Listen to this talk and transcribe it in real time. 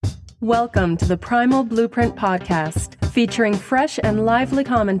Welcome to the Primal Blueprint Podcast, featuring fresh and lively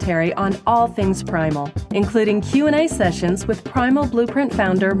commentary on all things primal, including Q&A sessions with Primal Blueprint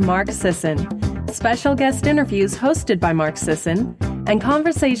founder Mark Sisson, special guest interviews hosted by Mark Sisson, and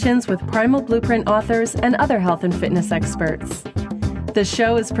conversations with Primal Blueprint authors and other health and fitness experts. The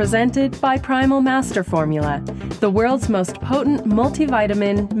show is presented by Primal Master Formula, the world's most potent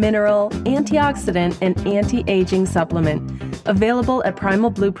multivitamin, mineral, antioxidant, and anti-aging supplement, available at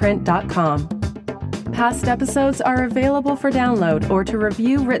primalblueprint.com. Past episodes are available for download or to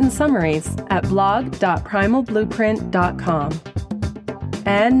review written summaries at blog.primalblueprint.com.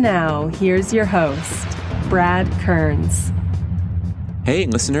 And now, here's your host, Brad Kearns. Hey,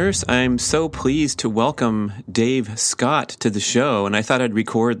 listeners, I'm so pleased to welcome Dave Scott to the show, and I thought I'd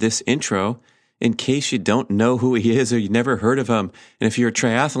record this intro in case you don't know who he is or you've never heard of him. And if you're a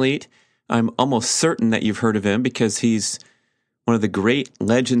triathlete, I'm almost certain that you've heard of him because he's one of the great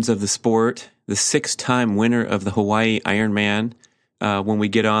legends of the sport, the 6-time winner of the Hawaii Ironman. When we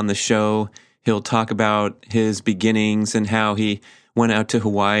get on the show, he'll talk about his beginnings and how he went out to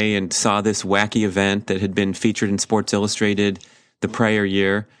Hawaii and saw this wacky event that had been featured in Sports Illustrated the prior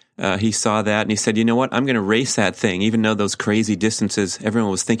year. He saw that and he said, you know what, I'm going to race that thing. Even though those crazy distances, everyone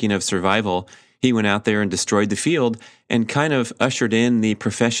was thinking of survival, he went out there and destroyed the field and kind of ushered in the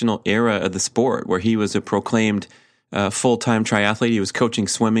professional era of the sport where he was a proclaimed full-time triathlete. He was coaching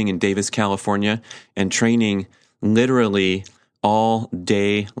swimming in Davis, California, and training literally all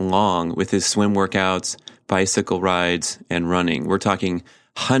day long with his swim workouts, bicycle rides, and running. We're talking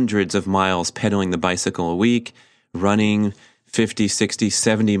hundreds of miles pedaling the bicycle a week, running 50, 60,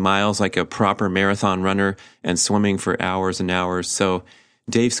 70 miles like a proper marathon runner, and swimming for hours and hours. So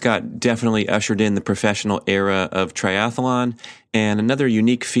Dave Scott definitely ushered in the professional era of triathlon. And another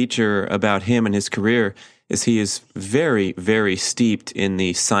unique feature about him and his career is he is very, very steeped in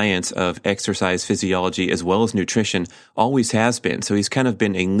the science of exercise physiology as well as nutrition, always has been. So he's kind of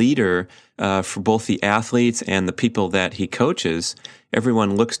been a leader for both the athletes and the people that he coaches.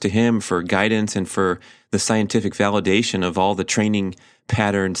 Everyone looks to him for guidance and for the scientific validation of all the training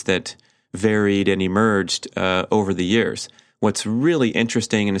patterns that varied and emerged over the years. What's really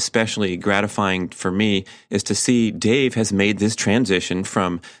interesting and especially gratifying for me is to see Dave has made this transition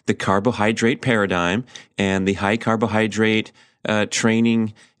from the carbohydrate paradigm and the high carbohydrate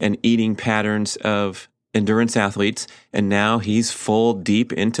training and eating patterns of endurance athletes, and now he's full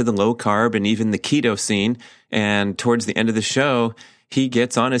deep into the low carb and even the keto scene. And towards the end of the show, he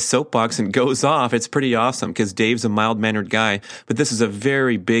gets on his soapbox and goes off. It's pretty awesome because Dave's a mild-mannered guy, but this is a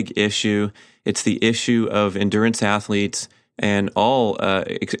very big issue. It's the issue of endurance athletes and all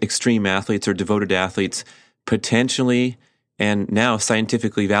extreme athletes or devoted athletes potentially and now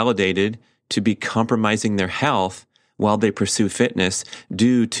scientifically validated to be compromising their health while they pursue fitness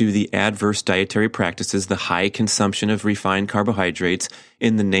due to the adverse dietary practices, the high consumption of refined carbohydrates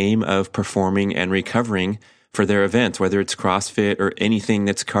in the name of performing and recovering for their events, whether it's CrossFit or anything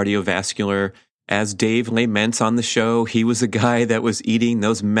that's cardiovascular. As Dave laments on the show, he was a guy that was eating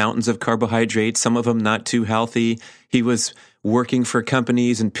those mountains of carbohydrates, some of them not too healthy. He was working for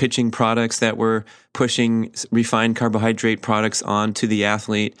companies and pitching products that were pushing refined carbohydrate products onto the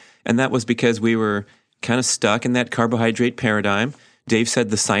athlete. And that was because we were kind of stuck in that carbohydrate paradigm. Dave said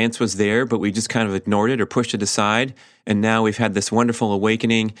the science was there, but we just kind of ignored it or pushed it aside. And now we've had this wonderful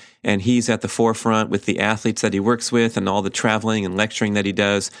awakening, and he's at the forefront with the athletes that he works with and all the traveling and lecturing that he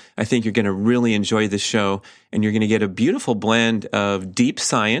does. I think you're going to really enjoy this show, and you're going to get a beautiful blend of deep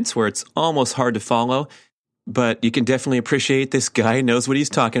science where it's almost hard to follow, but you can definitely appreciate this guy knows what he's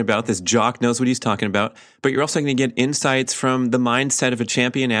talking about. This jock knows what he's talking about. But you're also going to get insights from the mindset of a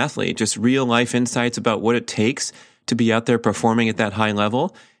champion athlete, just real life insights about what it takes to be out there performing at that high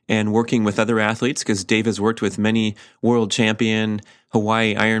level and working with other athletes, because Dave has worked with many world champion,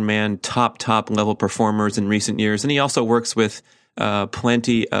 Hawaii Ironman, top level performers in recent years. And he also works with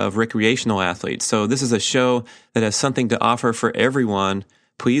plenty of recreational athletes. So this is a show that has something to offer for everyone.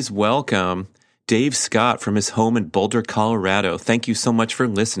 Please welcome Dave Scott from his home in Boulder, Colorado. Thank you so much for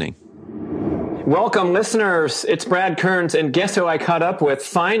listening. Welcome, listeners. It's Brad Kearns, and guess who I caught up with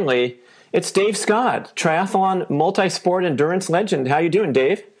finally? It's Dave Scott, triathlon multi-sport endurance legend. How you doing,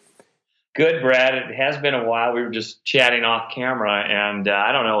 Dave? Good, Brad. It has been a while. We were just chatting off camera, and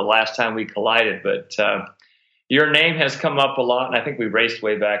I don't know the last time we collided, but your name has come up a lot, and I think we raced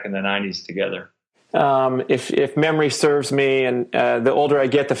way back in the 90s together. If memory serves me, and the older I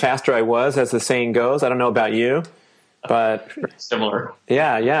get, the faster I was, as the saying goes. I don't know about you. but similar.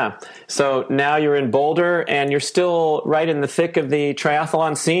 Yeah. So now you're in Boulder, and you're still right in the thick of the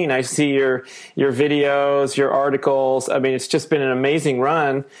triathlon scene. I see your videos, your articles. I mean, it's just been an amazing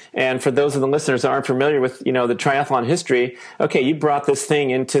run. And for those of the listeners that aren't familiar with, the triathlon history, okay, you brought this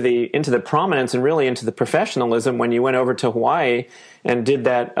thing into the prominence and really into the professionalism when you went over to Hawaii and did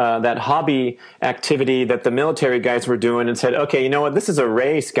that hobby activity that the military guys were doing, and said, okay, you know what, this is a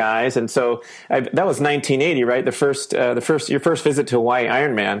race, guys. And so that was 1980, right? Your first visit to Hawaii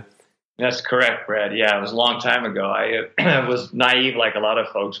Ironman. That's correct, Brad. Yeah, it was a long time ago. I was naive like a lot of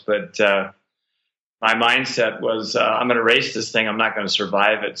folks, but my mindset was, I'm going to race this thing. I'm not going to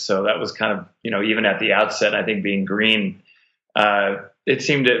survive it. So that was kind of, even at the outset, I think being green, it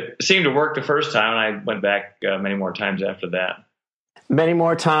seemed to work the first time, and I went back many more times after that. Many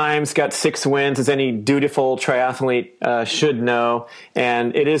more times, got 6 wins, as any dutiful triathlete should know.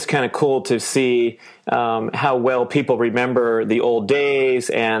 And it is kind of cool to see how well people remember the old days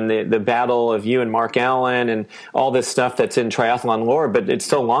and the battle of you and Mark Allen and all this stuff that's in triathlon lore. But it's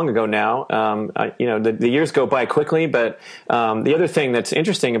so long ago now. The years go by quickly. But the other thing that's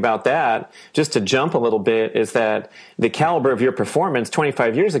interesting about that, just to jump a little bit, is that the caliber of your performance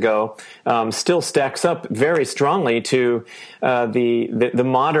 25 years ago still stacks up very strongly to the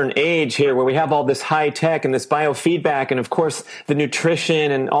modern age here, where we have all this high tech and this biofeedback, and of course the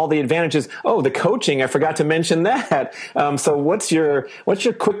nutrition and all the advantages. Oh, the coaching, I forgot to mention that. So what's your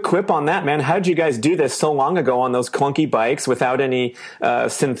quick quip on that, man? How did you guys do this so long ago on those clunky bikes without any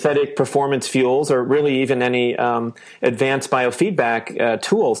synthetic performance fuels or really even any advanced biofeedback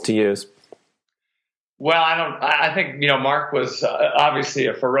tools to use? Well, I think, Mark was obviously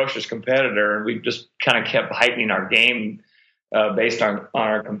a ferocious competitor, and we just kind of kept heightening our game based on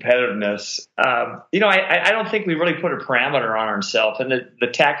our competitiveness. I don't think we really put a parameter on ourselves, and the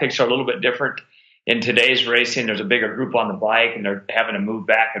tactics are a little bit different in today's racing. There's a bigger group on the bike, and they're having to move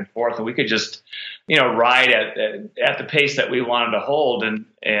back and forth, and we could just, ride at the pace that we wanted to hold. And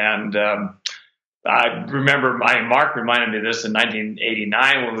I remember Mark reminded me of this in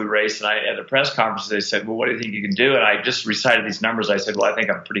 1989 when we raced, and at the press conference they said, well, what do you think you can do? And I just recited these numbers. I said, well, I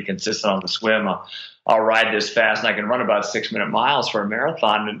think I'm pretty consistent on the swim. I'll ride this fast, and I can run about 6-minute miles for a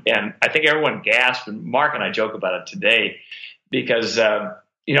marathon. And I think everyone gasped, and Mark and I joke about it today because,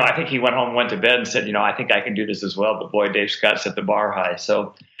 I think he went home and went to bed and said, I think I can do this as well. But boy, Dave Scott set the bar high.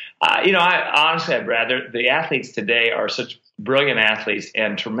 So, I honestly, Brad, the athletes today are such brilliant athletes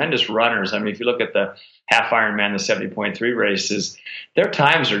and tremendous runners. I mean, if you look at the half Ironman, the 70.3 races, their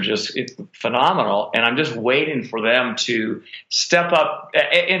times are just phenomenal. And I'm just waiting for them to step up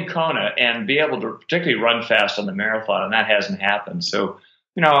in Kona and be able to particularly run fast on the marathon. And that hasn't happened. So,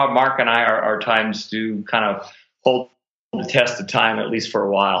 Mark and I, our times do kind of hold the test of time, at least for a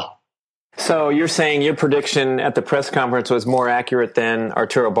while. So you're saying your prediction at the press conference was more accurate than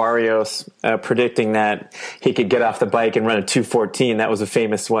Arturo Barrios predicting that he could get off the bike and run a 2:14. That was a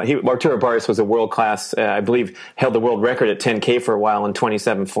famous one. Arturo Barrios was a world-class, I believe, held the world record at 10K for a while in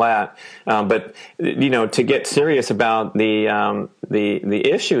 27 flat. But to get serious about the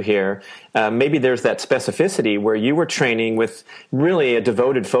issue here, maybe there's that specificity where you were training with really a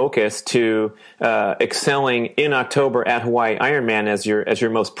devoted focus to excelling in October at Hawaii Ironman as your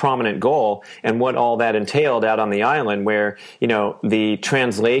most prominent goal, and what all that entailed out on the island, where the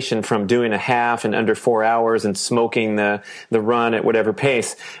translation from doing a half in under 4 hours and smoking the run at whatever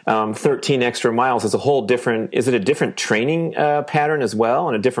pace, 13 extra miles is a whole different. Is it a different training pattern as well,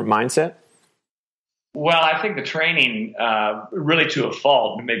 and a different mindset? Well, I think the training, really to a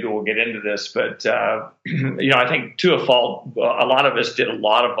fault, maybe we'll get into this, but, I think to a fault, a lot of us did a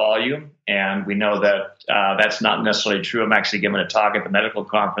lot of volume, and we know that that's not necessarily true. I'm actually giving a talk at the medical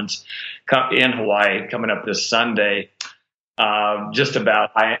conference in Hawaii coming up this Sunday, just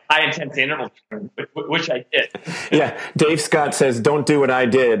about high intensity interval training, which I did. Yeah, Dave Scott says, don't do what I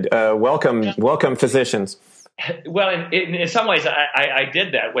did. Welcome, physicians. Well, in some ways, I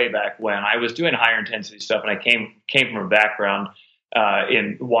did that way back when I was doing higher intensity stuff, and I came from a background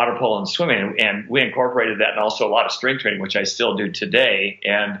in water polo and swimming, and we incorporated that, and also a lot of strength training, which I still do today.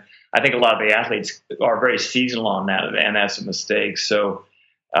 And I think a lot of the athletes are very seasonal on that, and that's a mistake. So,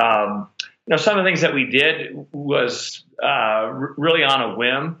 some of the things that we did was really on a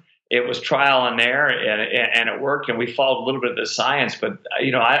whim. It was trial and error, and it worked, and we followed a little bit of the science. But,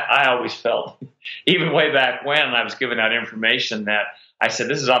 I always felt, even way back when I was giving out information, that I said,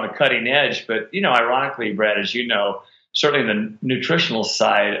 this is on the cutting edge. But, ironically, Brad, as you know, certainly the nutritional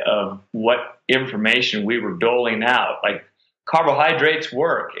side of what information we were doling out, like carbohydrates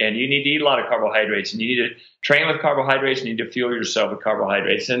work, and you need to eat a lot of carbohydrates, and you need to train with carbohydrates, and you need to fuel yourself with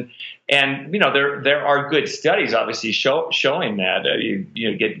carbohydrates. And there are good studies obviously showing that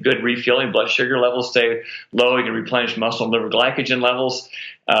you get good refueling, blood sugar levels stay low, you can replenish muscle and liver glycogen levels,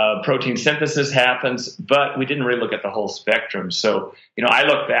 protein synthesis happens, but we didn't really look at the whole spectrum. So I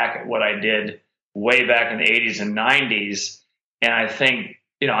look back at what I did way back in the 80s and 90s, and I think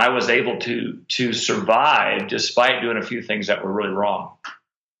I was able to survive despite doing a few things that were really wrong.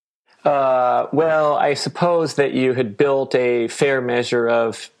 Well, I suppose that you had built a fair measure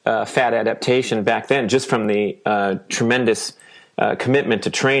of fat adaptation back then, just from the tremendous commitment to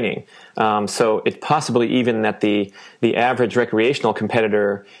training. So it's possibly even that the average recreational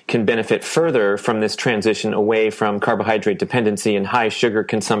competitor can benefit further from this transition away from carbohydrate dependency and high sugar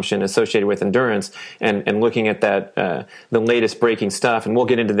consumption associated with endurance, and looking at that the latest breaking stuff. And we'll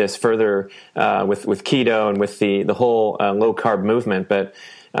get into this further with keto and with the whole low carb movement. But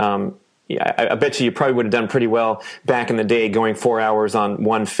I bet you probably would have done pretty well back in the day, going 4 hours on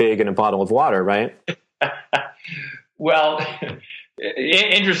one fig and a bottle of water, right? Well,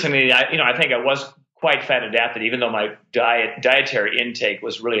 interestingly, I think I was quite fat adapted, even though my dietary intake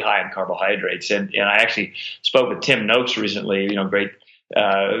was really high in carbohydrates. And I actually spoke with Tim Noakes recently, great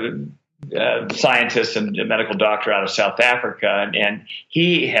scientist and medical doctor out of South Africa, and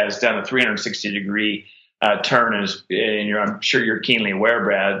he has done a 360-degree turn, and I'm sure you're keenly aware,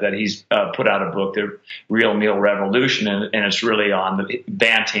 Brad, that he's put out a book, The Real Meal Revolution, and it's really on the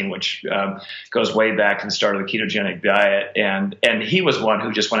Banting, which goes way back to the start of the ketogenic diet. And he was one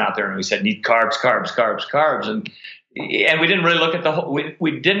who just went out there and he said, need carbs, carbs, carbs, carbs. And we didn't really look at the whole,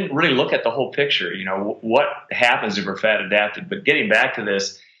 we didn't really look at the whole picture, what happens if we're fat adapted. But getting back to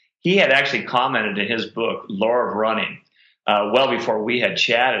this, he had actually commented in his book, Lore of Running, well before we had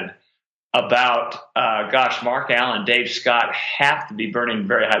chatted, about, Mark Allen, Dave Scott have to be burning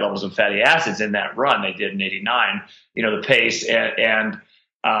very high levels of fatty acids in that run they did in 89, the pace. And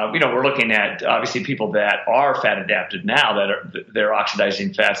we're looking at obviously people that are fat adapted now they're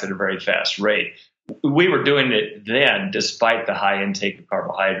oxidizing fats at a very fast rate. We were doing it then despite the high intake of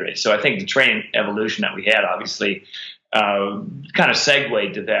carbohydrates. So I think the training evolution that we had obviously kind of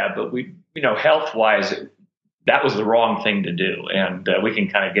segued to that, but we, health wise, that was the wrong thing to do. And we can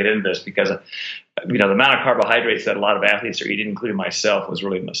kind of get into this because, the amount of carbohydrates that a lot of athletes are eating, including myself, was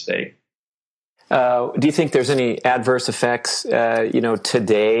really a mistake. Do you think there's any adverse effects,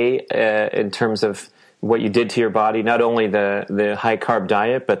 today in terms of what you did to your body, not only the high carb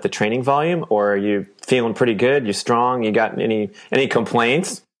diet, but the training volume? Or are you feeling pretty good? You're strong? You got any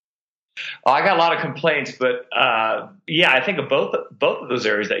complaints? Oh, I got a lot of complaints, but I think of both of those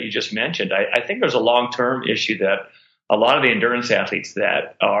areas that you just mentioned. I think there's a long-term issue that a lot of the endurance athletes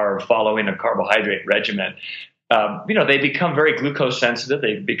that are following a carbohydrate regimen, they become very glucose sensitive.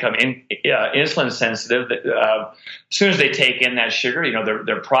 They become insulin sensitive. As soon as they take in that sugar,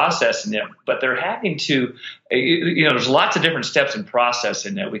 they're processing it, but they're having to, there's lots of different steps in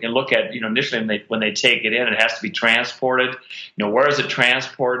processing it. We can look at, initially when they take it in, it has to be transported. Where is it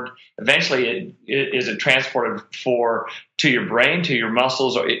transported? Eventually, is it transported to your brain, to your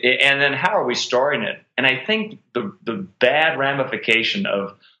muscles, and then how are we storing it? And I think the bad ramification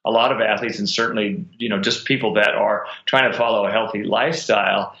of a lot of athletes, and certainly, just people that are trying to follow a healthy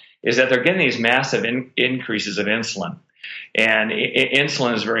lifestyle, is that they're getting these massive increases of insulin. And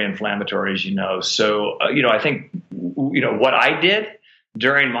insulin is very inflammatory, as you know. So, I think, what I did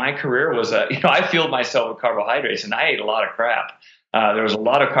during my career was, I fueled myself with carbohydrates, and I ate a lot of crap. There was a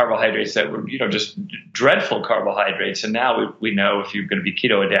lot of carbohydrates that were, just dreadful carbohydrates. And now we know if you're going to be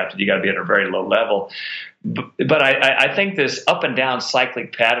keto adapted, you got to be at a very low level. But I think this up and down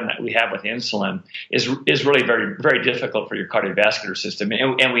cyclic pattern that we have with insulin is really very, very difficult for your cardiovascular system.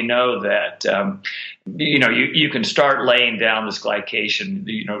 And we know that, you can start laying down this glycation,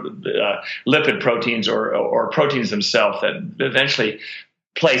 lipid proteins or proteins themselves that eventually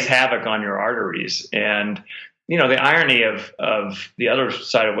place havoc on your arteries. And the irony of the other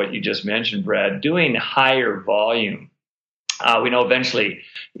side of what you just mentioned, Brad, doing higher volume, we know eventually,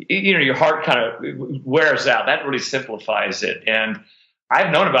 your heart kind of wears out. That really simplifies it. And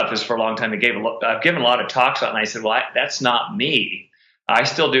I've known about this for a long time. I've given a lot of talks on it, and I said, well, that's not me. I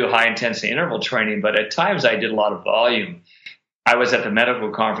still do high intensity interval training, but at times I did a lot of volume. I was at the medical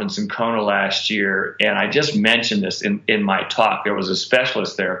conference in Kona last year, and I just mentioned this in my talk. There was a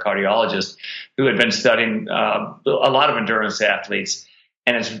specialist there, a cardiologist, who had been studying a lot of endurance athletes,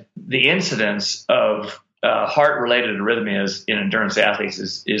 and it's the incidence of heart-related arrhythmias in endurance athletes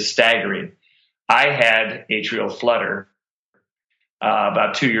is staggering. I had atrial flutter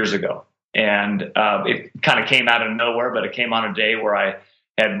about 2 years ago, And it kind of came out of nowhere, but it came on a day where I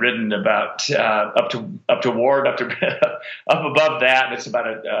had ridden about up to Ward, up above that. And it's about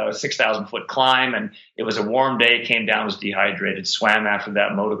a 6,000-foot climb, and it was a warm day. Came down, was dehydrated, swam after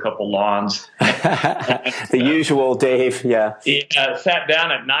that, mowed a couple lawns. The usual Dave, yeah. Sat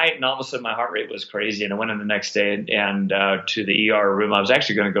down at night, and all of a sudden my heart rate was crazy. And I went in the next day and to the ER room. I was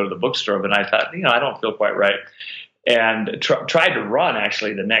actually going to go to the bookstore, but I thought, I don't feel quite right. And tried to run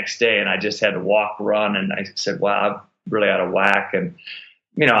actually the next day, and I just had to run. And I said, wow, I'm really out of whack. And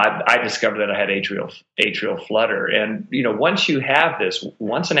I discovered that I had atrial flutter. And, once you have this,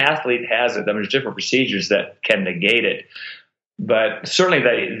 once an athlete has it, there's different procedures that can negate it. But certainly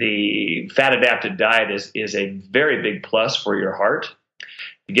the fat adapted diet is a very big plus for your heart.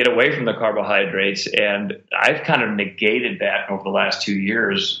 You get away from the carbohydrates. And I've kind of negated that over the last 2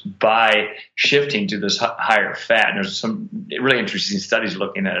 years by shifting to this higher fat. And there's some really interesting studies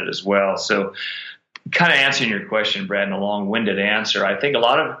looking at it as well. So, kind of answering your question, Brad, in a long-winded answer, I think a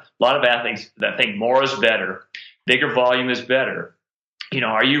lot of athletes that think more is better, bigger volume is better.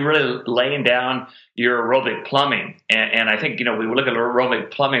 Are you really laying down your aerobic plumbing? And I think, we look at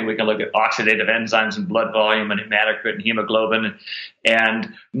aerobic plumbing, we can look at oxidative enzymes and blood volume and hematocrit and hemoglobin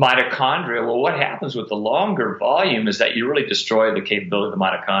and mitochondria. Well, what happens with the longer volume is that you really destroy the capability of the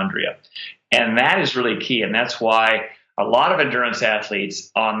mitochondria. And that is really key. And that's why a lot of endurance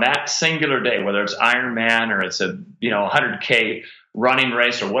athletes on that singular day, whether it's Ironman or it's a 100K running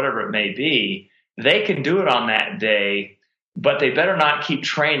race or whatever it may be, they can do it on that day, but they better not keep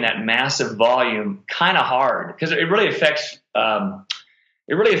training that massive volume kind of hard, because it really affects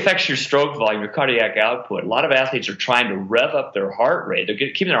your stroke volume, your cardiac output. A lot of athletes are trying to rev up their heart rate. They're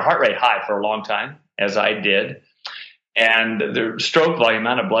keeping their heart rate high for a long time, as I did. And their stroke volume,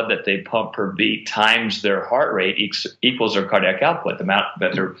 amount of blood that they pump per beat times their heart rate equals their cardiac output, the amount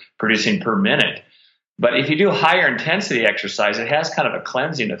that they're producing per minute. But if you do higher intensity exercise, it has kind of a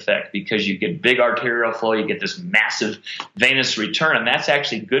cleansing effect, because you get big arterial flow, you get this massive venous return, and that's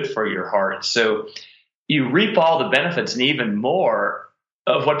actually good for your heart. So you reap all the benefits and even more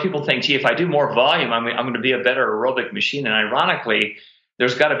of what people think, gee, if I do more volume, I'm going to be a better aerobic machine. And ironically,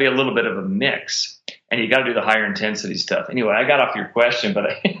 there's got to be a little bit of a mix, and you got to do the higher intensity stuff. Anyway, I got off your question, but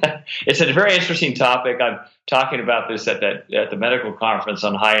it's a very interesting topic. I'm talking about this at the medical conference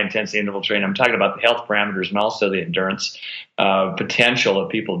on high intensity interval training. I'm talking about the health parameters and also the endurance potential of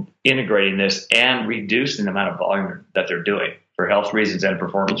people integrating this and reducing the amount of volume that they're doing for health reasons and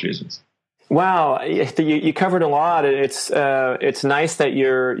performance reasons. Wow, you covered a lot. It's nice that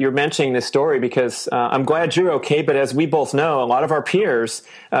you're mentioning this story, because I'm glad you're okay. But as we both know, a lot of our peers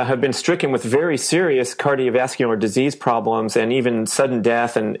have been stricken with very serious cardiovascular disease problems and even sudden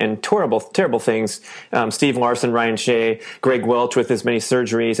death and terrible things. Steve Larson, Ryan Shea, Greg Welch with his many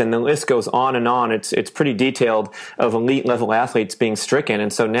surgeries, and the list goes on and on. It's pretty detailed of elite level athletes being stricken,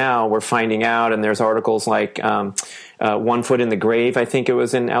 and so now we're finding out. And there's articles like One Foot in the Grave, I think it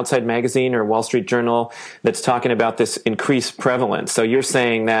was in Outside Magazine or Wall Street Journal, that's talking about this increased prevalence. So you're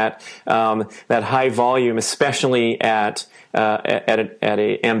saying that that high volume, especially at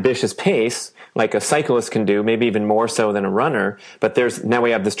a ambitious pace, like a cyclist can do, maybe even more so than a runner. But now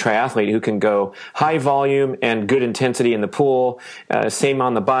we have this triathlete who can go high volume and good intensity in the pool, same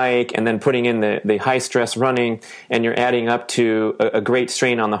on the bike, and then putting in the high stress running, and you're adding up to a great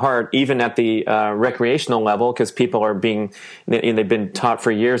strain on the heart, even at the recreational level, because people they've been taught for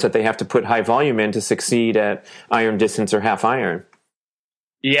years that they have to put high volume in to succeed at iron distance or half iron.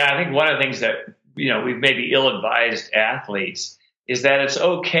 Yeah, I think one of the things that we've maybe ill-advised athletes is that it's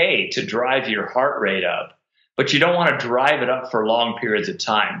okay to drive your heart rate up, but you don't want to drive it up for long periods of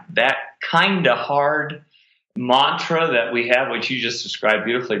time. That kind of hard mantra that we have, which you just described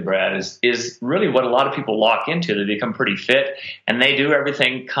beautifully, Brad, is really what a lot of people lock into. They become pretty fit, and they do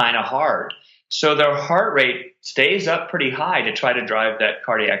everything kind of hard. So their heart rate stays up pretty high to try to drive that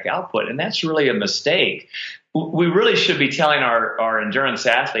cardiac output, and that's really a mistake. We really should be telling our endurance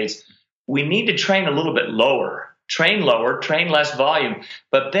athletes, we need to train a little bit lower. Train lower, train less volume,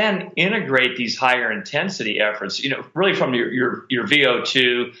 but then integrate these higher intensity efforts, really from your VO2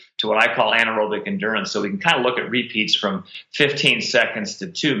 to what I call anaerobic endurance. So we can kind of look at repeats from 15 seconds to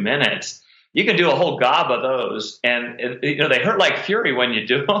 2 minutes. You can do a whole gob of those, and they hurt like fury when you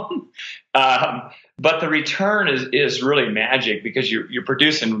do them. But the return is really magic, because you're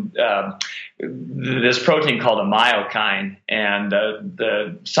producing this protein called a myokine, and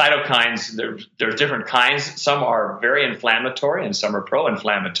the cytokines. There's different kinds. Some are very inflammatory, and some are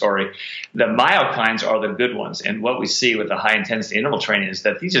pro-inflammatory. The myokines are the good ones, and what we see with the high intensity interval training is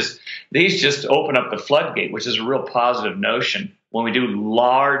that these just open up the floodgate, which is a real positive notion. when we do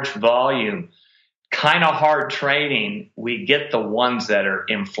large volume, kind of hard training, we get the ones that are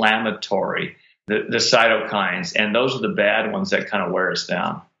inflammatory, the cytokines, and those are the bad ones that kind of wear us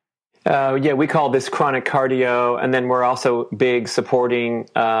down. Yeah, we call this chronic cardio, and then we're also big supporting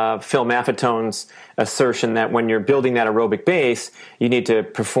Phil Maffetone's assertion that when you're building that aerobic base, you need to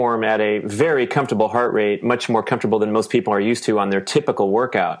perform at a very comfortable heart rate, much more comfortable than most people are used to on their typical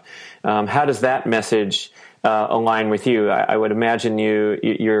workout. How does that message align with you? I would imagine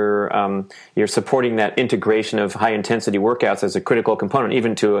you're supporting that integration of high intensity workouts as a critical component,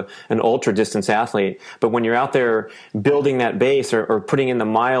 even to an ultra distance athlete. But when you're out there building that base or putting in the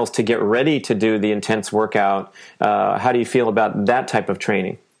miles to get ready to do the intense workout, how do you feel about that type of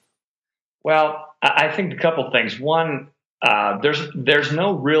training? Well, I think a couple things. One, there's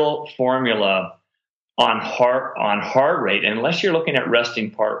no real formula on heart rate, unless you're looking at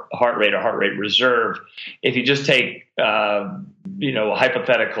resting heart rate or heart rate reserve. If you just take,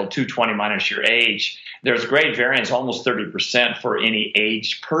 hypothetical 220 minus your age, there's great variance, almost 30% for any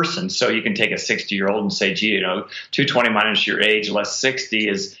aged person. So you can take a 60-year-old and say, 220 minus your age less 60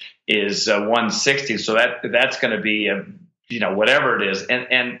 is 160. So that's going to be whatever it is.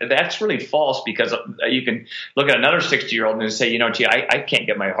 And that's really false, because you can look at another 60-year-old and say, I can't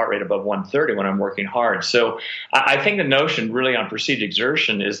get my heart rate above 130 when I'm working hard. So I think the notion really on perceived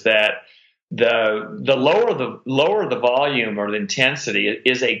exertion is that the lower the volume or the intensity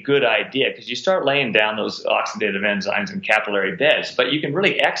is a good idea, because you start laying down those oxidative enzymes and capillary beds. But you can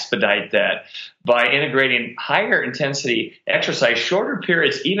really expedite that by integrating higher intensity exercise, shorter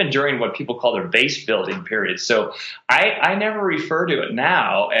periods, even during what people call their base building periods. So I never refer to it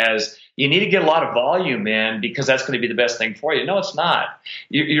now as you need to get a lot of volume in because that's going to be the best thing for you. No, it's not.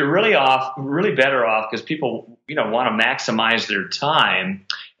 You're really better off, because people want to maximize their time.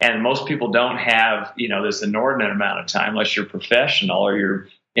 And most people don't have, this inordinate amount of time, unless you're professional or you're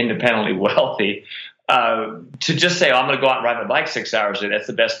independently wealthy, to just say, I'm going to go out and ride my bike 6 hours a day. That's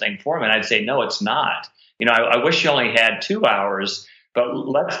the best thing for me. And I'd say, no, it's not. I wish you only had 2 hours, but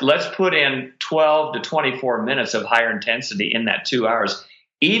let's put in 12 to 24 minutes of higher intensity in that 2 hours,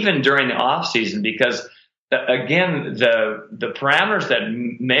 even during the off season, because again, the parameters that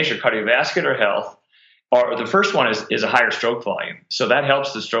measure cardiovascular health, or the first one is a higher stroke volume. So that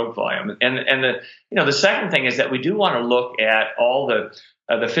helps the stroke volume. And the second thing is that we do want to look at all the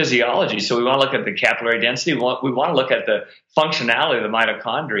physiology. So we want to look at the capillary density. We want to look at the functionality of the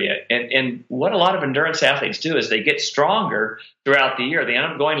mitochondria. And what a lot of endurance athletes do is they get stronger throughout the year. They end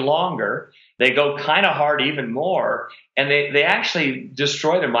up going longer. They go kind of hard even more, and they actually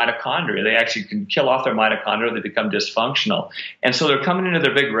destroy their mitochondria. They actually can kill off their mitochondria. They become dysfunctional. And so they're coming into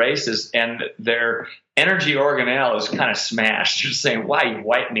their big races, and their energy organelle is kind of smashed. They're saying, why, you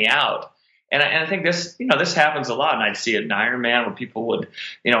wiped me out? And I think this happens a lot. And I'd see it in Ironman where people would,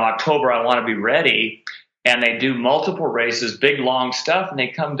 October, I want to be ready. And they do multiple races, big, long stuff. And they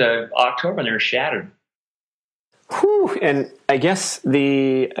come to October and they're shattered. Whew. And I guess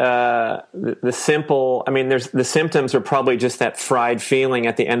the simple, there's the symptoms are probably just that fried feeling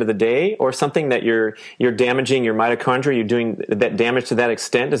at the end of the day, or something that you're damaging your mitochondria. You're doing that damage to that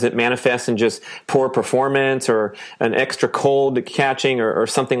extent. Does it manifest in just poor performance or an extra cold catching or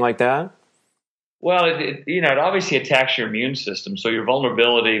something like that? Well, it obviously attacks your immune system. So your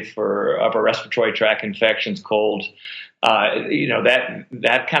vulnerability for upper respiratory tract infections, cold,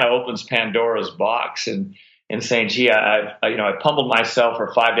 that kind of opens Pandora's box and saying, gee, I pummeled myself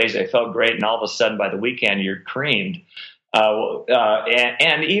for 5 days. I felt great. And all of a sudden by the weekend, you're creamed.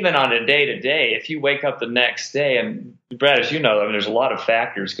 And even on a day to day, if you wake up the next day, and Brad, as you know, there's a lot of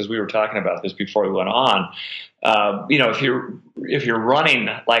factors, because we were talking about this before we went on. If you're running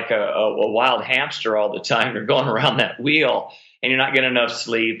like a wild hamster all the time, you're going around that wheel, and you're not getting enough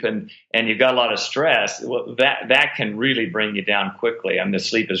sleep, and you've got a lot of stress, well, that can really bring you down quickly. The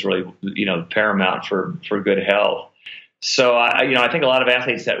sleep is really, paramount for good health. So, I think a lot of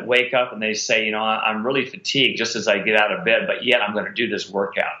athletes that wake up and they say, I'm really fatigued just as I get out of bed, but yet I'm going to do this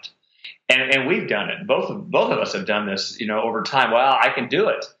workout. And we've done it. Both of us have done this, over time. Well, I can do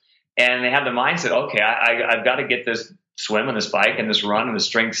it. And they have the mindset, okay, I've got to get this swim and this bike and this run and the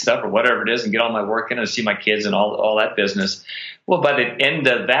strength stuff or whatever it is and get all my work in and see my kids and all that business. Well, by the end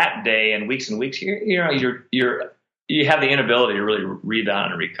of that day and weeks, you have the inability to really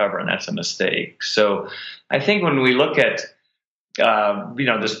rebound and recover, and that's a mistake. So I think when we look at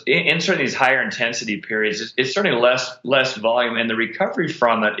inserting these higher intensity periods, it's certainly less volume, and the recovery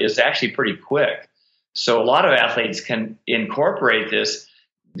from it is actually pretty quick. So a lot of athletes can incorporate this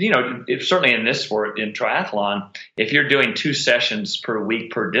certainly in this sport, in triathlon, if you're doing 2 sessions per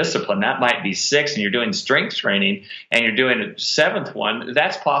week per discipline, that might be 6, and you're doing strength training and you're doing a 7th one,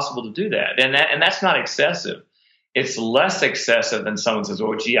 that's possible to do that. And that's not excessive. It's less excessive than someone says,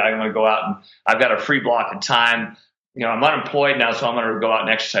 oh, gee, I'm going to go out and I've got a free block of time. I'm unemployed now, so I'm going to go out and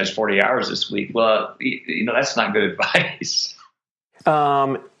exercise 40 hours this week. Well, that's not good advice.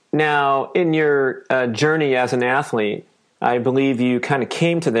 Now, in your journey as an athlete, I believe you kind of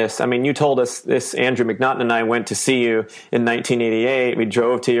came to this. I mean, you told us this, Andrew McNaughton and I went to see you in 1988. We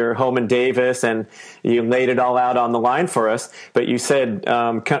drove to your home in Davis and you laid it all out on the line for us. But you said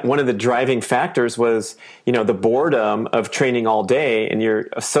one of the driving factors was, the boredom of training all day, and you're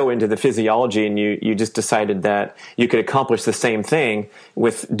so into the physiology, and you just decided that you could accomplish the same thing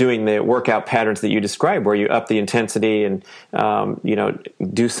with doing the workout patterns that you described, where you up the intensity and,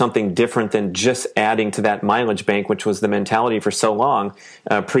 do something different than just adding to that mileage bank, which was the mentality for so long,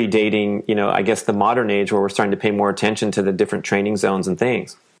 predating, I guess the modern age where we're starting to pay more attention to the different training zones and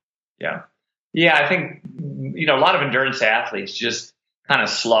things. Yeah. Yeah. I think, a lot of endurance athletes just kind of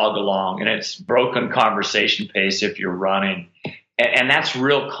slog along, and it's broken conversation pace if you're running. And that's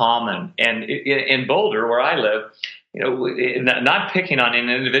real common. And in Boulder, where I live, not picking on an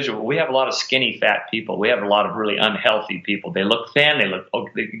individual, we have a lot of skinny, fat people. We have a lot of really unhealthy people. They look thin. They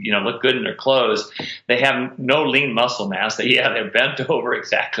look good in their clothes. They have no lean muscle mass. They're bent over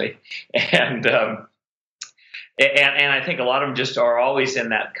exactly. And I think a lot of them just are always in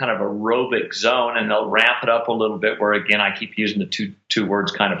that kind of aerobic zone, and they'll ramp it up a little bit, where, again, I keep using the two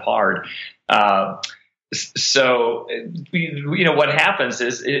words kind of hard. So, what happens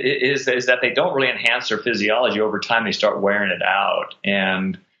is that they don't really enhance their physiology. Over time, they start wearing it out.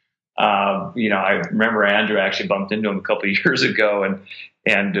 And, I remember Andrew actually bumped into him a couple of years ago,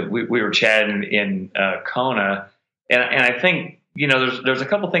 and we were chatting in Kona. And I think, there's a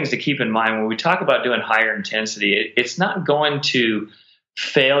couple things to keep in mind when we talk about doing higher intensity. It's not going to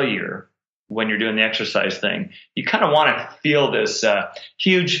failure when you're doing the exercise thing. You kind of want to feel this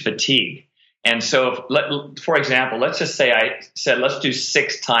huge fatigue. And so, for example, let's just say I said, let's do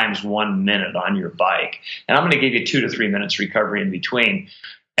 6 times 1 minute on your bike. And I'm going to give you 2 to 3 minutes recovery in between.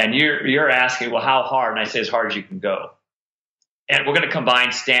 And you're asking, well, how hard? And I say, as hard as you can go. And we're going to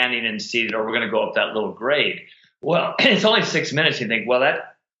combine standing and seated, or we're going to go up that little grade. Well, it's only 6 minutes. You think, well,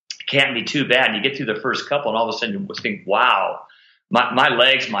 that can't be too bad. And you get through the first couple, and all of a sudden you think, wow, my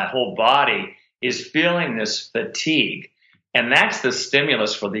legs, my whole body is feeling this fatigue. And that's the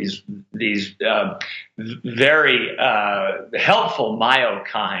stimulus for these very helpful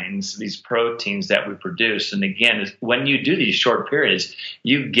myokines, these proteins that we produce. And again, when you do these short periods,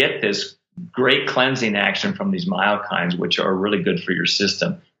 you get this great cleansing action from these myokines, which are really good for your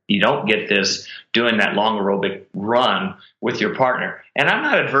system. You don't get this doing that long aerobic run with your partner. And I'm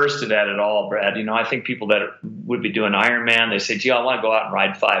not adverse to that at all, Brad. I think people that would be doing Ironman, they say, gee, I want to go out and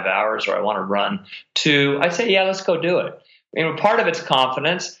ride 5 hours, or I want to run 2. I'd say, yeah, let's go do it. Part of it's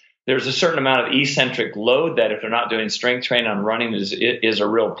confidence. There's a certain amount of eccentric load that if they're not doing strength training on running is a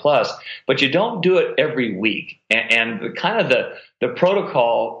real plus. But you don't do it every week. And the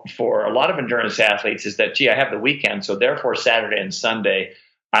protocol for a lot of endurance athletes is that, gee, I have the weekend, so therefore Saturday and Sunday,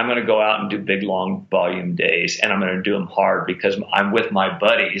 I'm going to go out and do big, long volume days, and I'm going to do them hard because I'm with my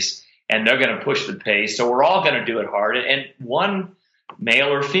buddies, and they're going to push the pace. So we're all going to do it hard. And one male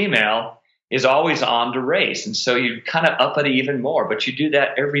or female is always on to race. And so you kind of up it even more, but you do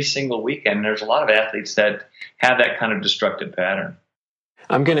that every single weekend. There's a lot of athletes that have that kind of destructive pattern.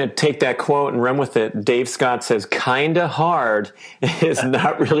 I'm going to take that quote and run with it. Dave Scott says, kinda hard is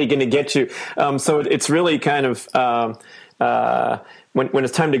not really going to get you. So it's really kind of, when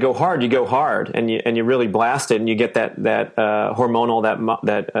it's time to go hard, you go hard, and you really blast it, and you get that hormonal,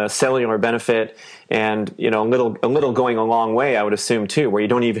 that cellular benefit, and a little going a long way, I would assume too, where you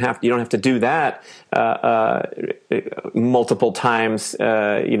don't have to do that multiple times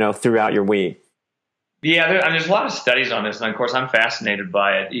throughout your week. Yeah, there's a lot of studies on this, and of course I'm fascinated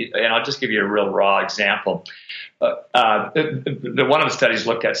by it. And I'll just give you a real raw example. One of the studies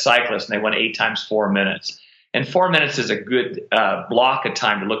looked at cyclists, and they went 8 times 4 minutes. And 4 minutes is a good block of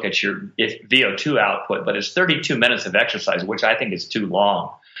time to look at your VO2 output, but it's 32 minutes of exercise, which I think is too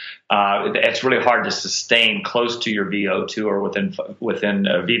long. It's really hard to sustain close to your VO2 or within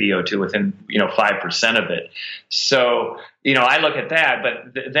VDO2, within 5% of it. So I look at that,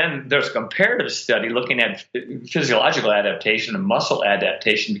 but then there's a comparative study looking at physiological adaptation and muscle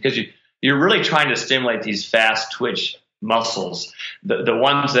adaptation, because you're really trying to stimulate these fast twitch muscles, the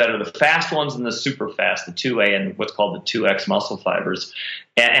ones that are the fast ones and the super fast, the 2A and what's called the 2X muscle fibers.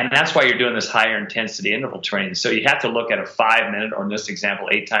 And that's why you're doing this higher intensity interval training. So you have to look at a 5-minute, or in this example,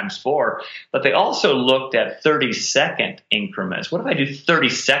 8 times 4. But they also looked at 30-second increments. What if I do 30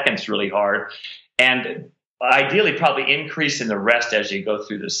 seconds really hard? And ideally probably increase in the rest as you go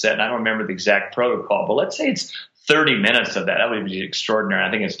through the set. And I don't remember the exact protocol, but let's say it's 30 minutes of that. That would be extraordinary.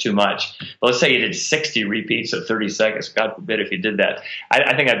 I think it's too much. But let's say you did 60 repeats of 30 seconds. God forbid if you did that.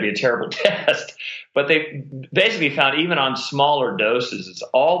 I think that'd be a terrible test. But they basically found even on smaller doses, it's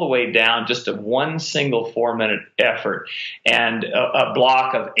all the way down just to one single 4-minute effort and a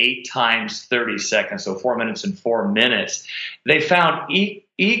block of 8 times 30 seconds, so 4 minutes and 4 minutes. They found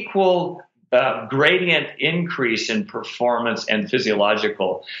equal gradient increase in performance and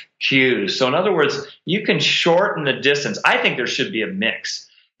physiological cues. So in other words, you can shorten the distance. I think there should be a mix.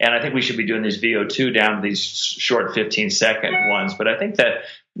 And I think we should be doing these VO2 down to these short 15-second ones. But I think that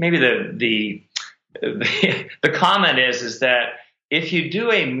maybe the comment is that if you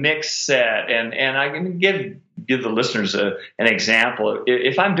do a mixed set, and I can give the listeners an example.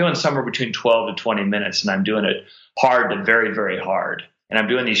 If I'm doing somewhere between 12 to 20 minutes and I'm doing it hard to very, very hard, and I'm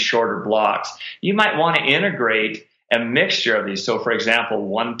doing these shorter blocks, you might want to integrate a mixture of these. So, for example,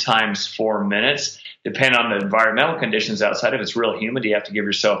 1 times 4 minutes, depending on the environmental conditions outside. If it's real humid, you have to give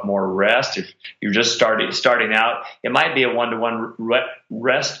yourself more rest. If you're just starting out, it might be a 1-to-1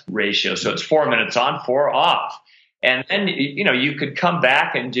 rest ratio. So it's 4 minutes on, 4 off. And then, you could come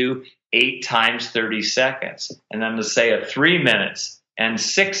back and do 8 times 30 seconds. And then let's say 3 minutes and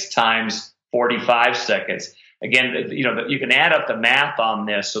 6 times 45 seconds. Again, you can add up the math on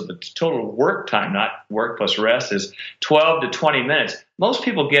this. So the total work time, not work plus rest, is 12 to 20 minutes. Most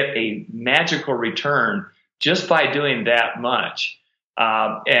people get a magical return just by doing that much.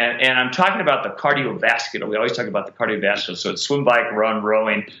 And I'm talking about the cardiovascular. We always talk about the cardiovascular. So it's swim, bike, run,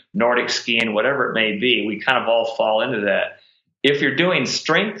 rowing, Nordic skiing, whatever it may be. We kind of all fall into that. If you're doing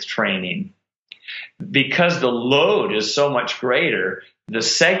strength training, because the load is so much greater, the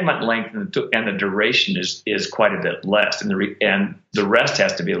segment length and the duration is quite a bit less, and the rest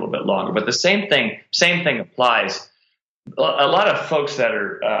has to be a little bit longer. But the same thing applies. A lot of folks that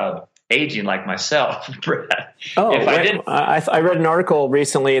are aging, like myself, Brad. Oh, I read an article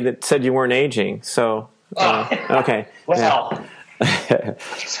recently that said you weren't aging. So okay. Well, I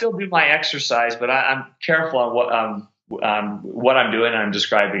still do my exercise, but I'm careful on what I'm doing. I'm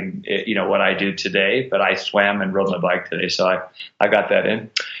describing, what I do today, but I swam and rode my bike today. So I got that in.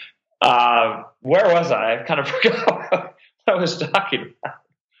 Where was I? I kind of forgot what I was talking about.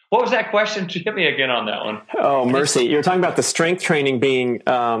 What was that question? Hit me again on that one. Oh, mercy. You're talking about the strength training being,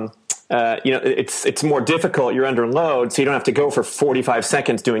 it's more difficult. You're under load, so you don't have to go for 45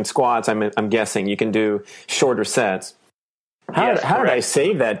 seconds doing squats. I'm guessing you can do shorter sets. How did I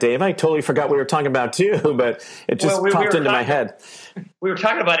save that, Dave? I totally forgot we were talking about too, but it just popped into my head. We were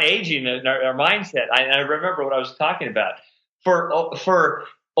talking about aging and our mindset. I remember what I was talking about. For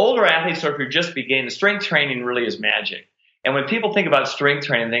older athletes, or if you're just beginning, the strength training really is magic. And when people think about strength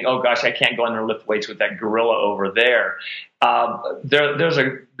training, they think, "Oh gosh, I can't go in there and lift weights with that gorilla over there." There's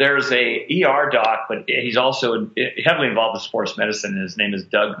a ER doc, but he's also heavily involved in sports medicine. And his name is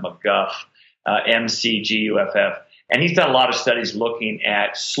Doug McGuff, McGuff. And he's done a lot of studies looking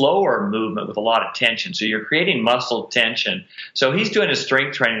at slower movement with a lot of tension. So you're creating muscle tension. So he's doing his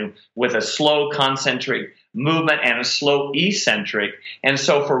strength training with a slow concentric movement and a slow eccentric. And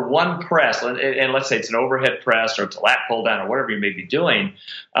so for one press, and let's say it's an overhead press or it's a lat pull down or whatever you may be doing,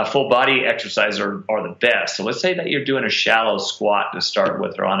 full body exercises are the best. So let's say that you're doing a shallow squat to start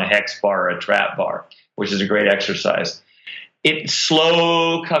with, or on a hex bar or a trap bar, which is a great exercise. It's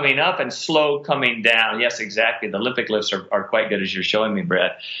slow coming up and slow coming down. Yes, exactly. The Olympic lifts are quite good, as you're showing me,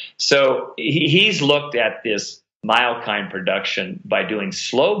 Brett. So he's looked at this myokine production by doing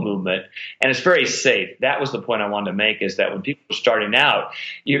slow movement, and it's very safe. That was the point I wanted to make, is that when people are starting out,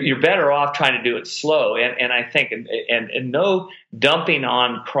 you're better off trying to do it slow. And I think, and no dumping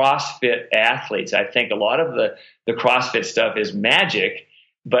on CrossFit athletes. I think a lot of the CrossFit stuff is magic,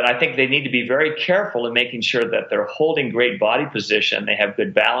 but I think they need to be very careful in making sure that they're holding great body position, they have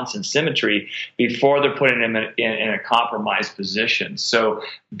good balance and symmetry before they're putting them in a compromised position. So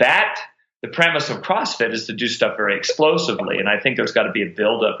the premise of CrossFit is to do stuff very explosively, and I think there's got to be a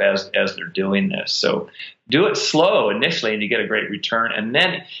buildup as they're doing this. So do it slow initially, and you get a great return, and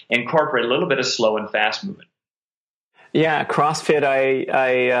then incorporate a little bit of slow and fast movement. Yeah, CrossFit.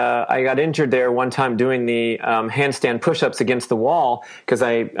 I got injured there one time doing the handstand push-ups against the wall because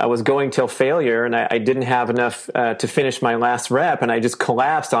I was going till failure and I didn't have enough to finish my last rep and I just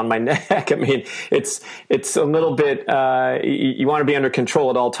collapsed on my neck. I mean, it's a little bit. You want to be under control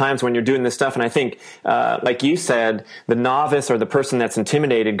at all times when you're doing this stuff. And I think, like you said, the novice or the person that's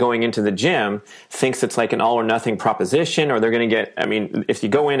intimidated going into the gym thinks it's like an all or nothing proposition, or they're going to get. I mean, if you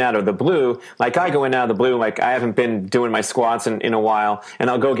go in out of the blue, like I go in out of the blue, like I haven't been doing my squats in a while, and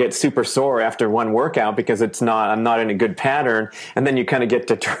I'll go get super sore after one workout because I'm not in a good pattern, and then you kind of get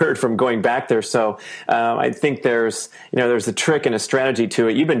deterred from going back there. So I think there's a trick and a strategy to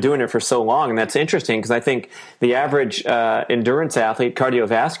it. You've been doing it for so long, and that's interesting because I think the average endurance athlete,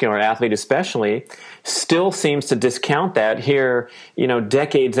 cardiovascular athlete especially, still seems to discount that here,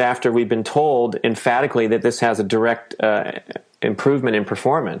 decades after we've been told emphatically that this has a direct improvement in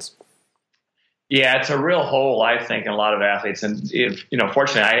performance. Yeah, it's a real hole, I think, in a lot of athletes. And,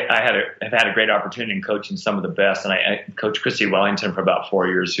 fortunately, I've had a great opportunity in coaching some of the best. And I coached Christy Wellington for about 4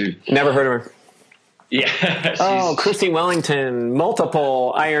 years. Never heard of her. Yeah. Christy Wellington,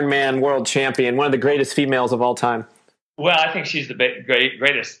 multiple Ironman world champion, one of the greatest females of all time. Well, I think she's the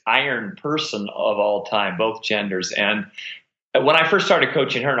greatest iron person of all time, both genders. And when I first started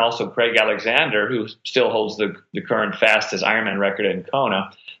coaching her, and also Craig Alexander, who still holds the current fastest Ironman record in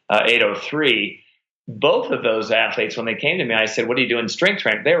Kona, 8:03, both of those athletes, when they came to me, I said, what are you doing strength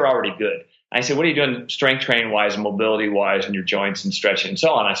training? They were already good. I said, what are you doing strength training wise and mobility wise and your joints and stretching and so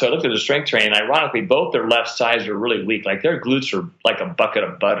on? So I looked at the strength training. Ironically, both their left sides were really weak. Like their glutes were like a bucket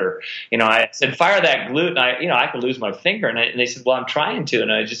of butter. I said, fire that glute. And I could lose my finger. And they said, well, I'm trying to.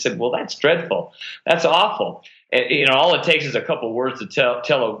 And I just said, well, that's dreadful. That's awful. All it takes is a couple words to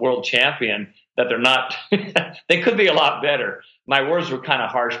tell a world champion that they're not, they could be a lot better. My words were kind of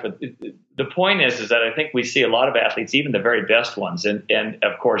harsh, but the point is that I think we see a lot of athletes, even the very best ones. And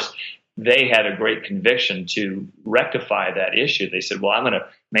of course, they had a great conviction to rectify that issue. They said, well, I'm going to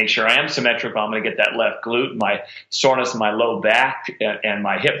make sure I am symmetrical. I'm going to get that left glute, my soreness in my low back and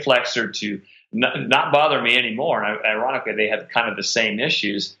my hip flexor to not bother me anymore. And ironically, they had kind of the same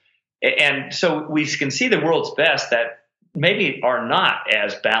issues. And so we can see the world's best that maybe are not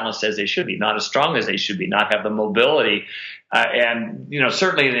as balanced as they should be, not as strong as they should be, not have the mobility. And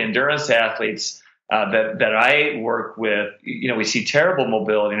certainly the endurance athletes that I work with, we see terrible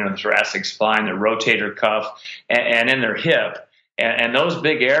mobility in the thoracic spine, their rotator cuff, and in their hip. And those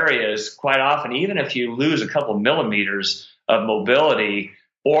big areas, quite often, even if you lose a couple millimeters of mobility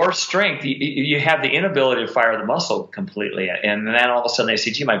or strength, you have the inability to fire the muscle completely. And then all of a sudden they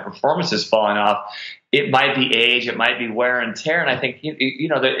say, gee, my performance is falling off. It might be age, it might be wear and tear. And I think,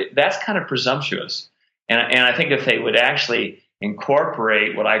 that's kind of presumptuous. And I think if they would actually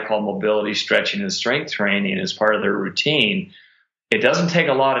incorporate what I call mobility, stretching, and strength training as part of their routine, it doesn't take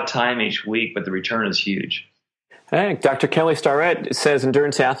a lot of time each week, but the return is huge. Hey, Dr. Kelly Starrett says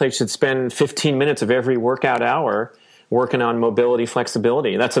endurance athletes should spend 15 minutes of every workout hour working on mobility,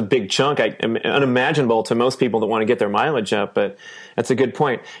 flexibility. That's a big chunk, unimaginable to most people that want to get their mileage up, but that's a good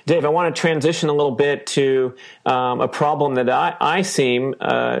point. Dave, I want to transition a little bit to a problem that I seem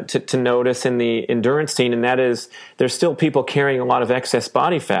to notice in the endurance scene, and that is there's still people carrying a lot of excess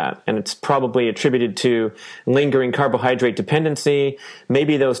body fat, and it's probably attributed to lingering carbohydrate dependency,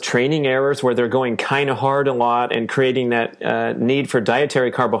 maybe those training errors where they're going kind of hard a lot and creating that need for dietary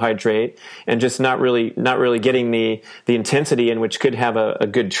carbohydrate and just not really getting the intensity in which could have a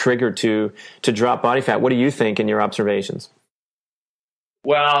good trigger to drop body fat. What do you think in your observations?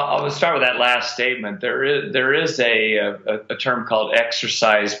 Well, I'll start with that last statement. There is a term called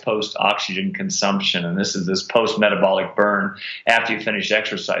exercise post-oxygen consumption, and this is this post-metabolic burn after you finish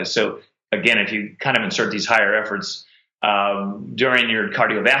exercise. So again, if you kind of insert these higher efforts during your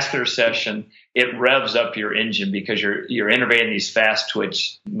cardiovascular session, it revs up your engine because you're innervating these fast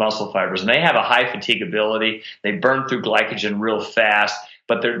twitch muscle fibers, and they have a high fatigability. They burn through glycogen real fast,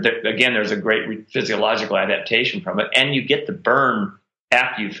 but again, there's a great physiological adaptation from it, and you get the burn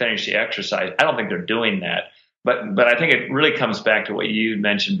after you finish the exercise. I don't think they're doing that, but I think it really comes back to what you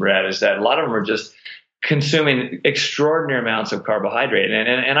mentioned, Brad, is that a lot of them are just consuming extraordinary amounts of carbohydrate,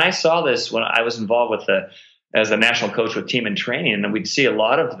 and I saw this when I was involved as a national coach with Team in Training, and we'd see a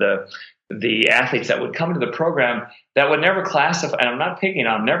lot of the athletes that would come into the program that would never classify, and I'm not picking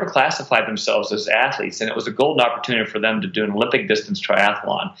on them, never classified themselves as athletes. And it was a golden opportunity for them to do an Olympic distance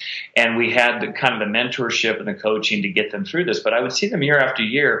triathlon. And we had the mentorship and the coaching to get them through this. But I would see them year after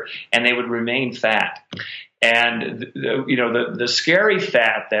year, and they would remain fat. And the scary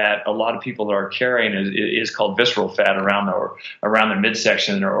fat that a lot of people are carrying is called visceral fat around the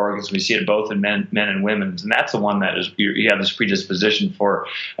midsection in their organs. We see it both in men and women, and that's the one that is you have this predisposition for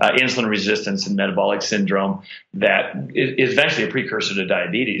insulin resistance and metabolic syndrome that is eventually a precursor to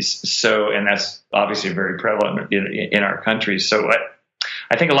diabetes. So, and that's obviously very prevalent in our country. So,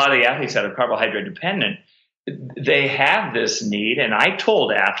 I think a lot of the athletes that are carbohydrate dependent, they have this need, and I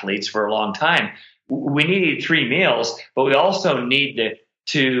told athletes for a long time, we need to eat 3 meals, but we also need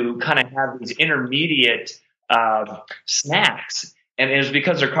to kind of have these intermediate snacks. And it was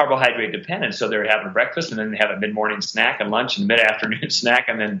because they're carbohydrate dependent. So they're having breakfast and then they have a mid-morning snack and lunch and mid-afternoon snack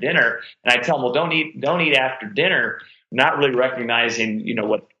and then dinner. And I tell them, well, don't eat after dinner, not really recognizing,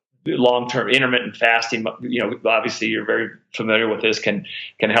 what long-term intermittent fasting, obviously you're very familiar with this, can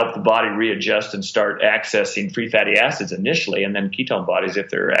help the body readjust and start accessing free fatty acids initially and then ketone bodies if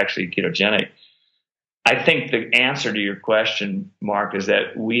they're actually ketogenic. I think the answer to your question, Mark, is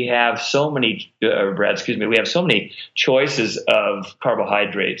that we have so many, we have so many choices of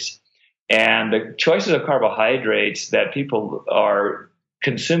carbohydrates. And the choices of carbohydrates that people are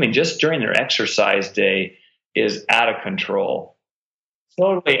consuming just during their exercise day is out of control.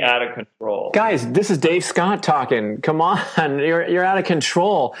 Totally out of control. Guys, this is Dave Scott talking. Come on, you're out of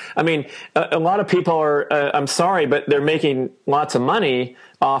control. I mean, a lot of people are, I'm sorry, but they're making lots of money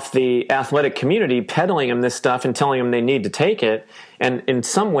off the athletic community, peddling them this stuff and telling them they need to take it. And in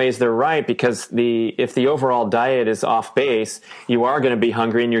some ways they're right, because if the overall diet is off base, you are going to be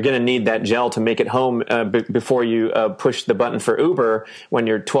hungry and you're going to need that gel to make it home before you push the button for Uber when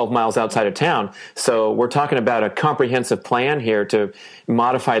you're 12 miles outside of town. So we're talking about a comprehensive plan here to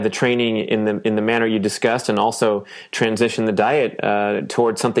modify the training in the manner you discussed and also transition the diet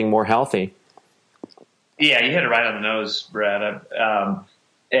towards something more healthy. Yeah, you hit it right on the nose, Brad.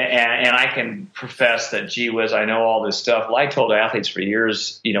 And I can profess that, gee whiz, I know all this stuff. Well, I told athletes for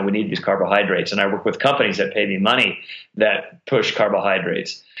years, we need these carbohydrates. And I work with companies that pay me money that push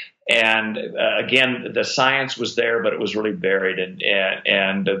carbohydrates. And again, the science was there, but it was really buried.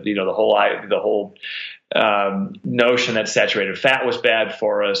 And the whole notion that saturated fat was bad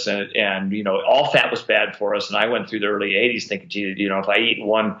for us, and all fat was bad for us. And I went through the early 80s thinking, gee, if I eat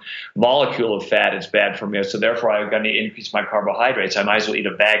one molecule of fat, it's bad for me. So therefore, I'm going to increase my carbohydrates. I might as well eat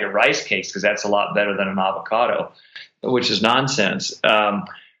a bag of rice cakes because that's a lot better than an avocado, which is nonsense.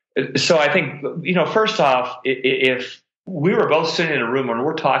 So I think, first off, if we were both sitting in a room and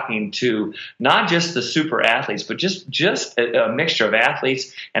we're talking to not just the super athletes, but just a mixture of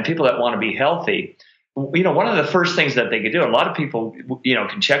athletes and people that want to be healthy. One of the first things that they could do, a lot of people,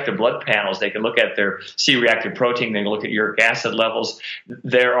 can check their blood panels. They can look at their C-reactive protein. They can look at uric acid levels.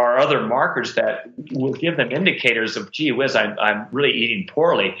 There are other markers that will give them indicators of, gee whiz, I'm really eating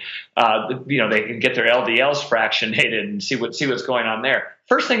poorly. They can get their LDLs fractionated and see what's going on there.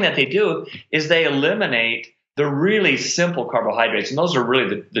 First thing that they do is they eliminate the really simple carbohydrates, and those are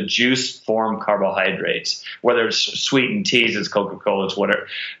really the juice form carbohydrates, whether it's sweetened teas, it's Coca-Cola, it's whatever,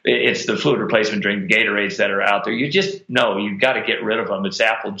 it's the fluid replacement drink, Gatorades that are out there. You just know you've got to get rid of them. It's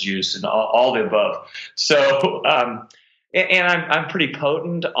apple juice and all the above. So, and I'm pretty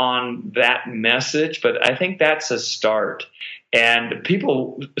potent on that message, but I think that's a start. And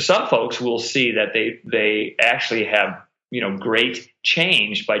some folks will see that they actually have, great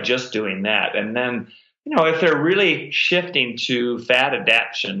change by just doing that. And then, if they're really shifting to fat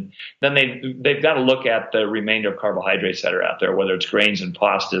adaptation, then they've got to look at the remainder of carbohydrates that are out there, whether it's grains and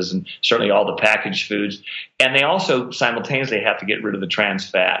pastas and certainly all the packaged foods. And they also simultaneously have to get rid of the trans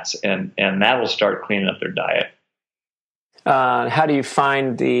fats, and that will start cleaning up their diet. How do you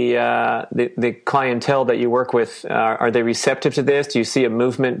find the clientele that you work with? Are they receptive to this? Do you see a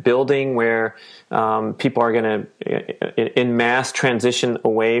movement building where people are going to, in mass, transition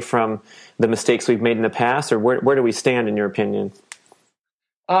away from the mistakes we've made in the past? Or where do we stand, in your opinion?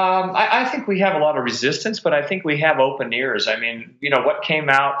 I think we have a lot of resistance, but I think we have open ears. I mean, what came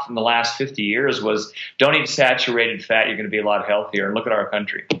out from the last 50 years was don't eat saturated fat. You're going to be a lot healthier. And look at our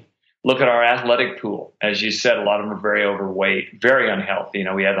country. Look at our athletic pool. As you said, a lot of them are very overweight, very unhealthy.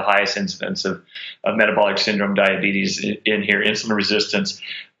 We have the highest incidence of metabolic syndrome, diabetes in here, insulin resistance,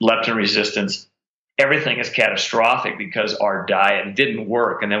 leptin resistance. Everything is catastrophic because our diet didn't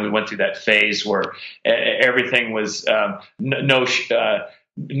work. And then we went through that phase where everything was no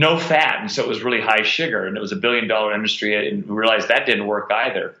fat. And so it was really high sugar. And it was $1 billion industry. And we realized that didn't work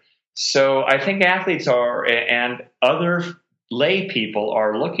either. So I think athletes and other lay people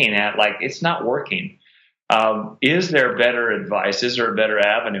are looking at it's not working. Is there better advice? Is there a better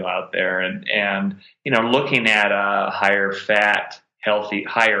avenue out there? And looking at a higher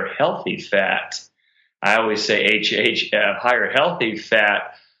healthy fat I always say HHF, higher healthy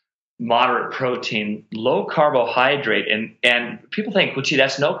fat, moderate protein, low carbohydrate, and people think, well, gee,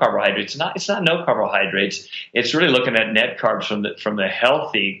 that's no carbohydrates. It's not no carbohydrates. It's really looking at net carbs from the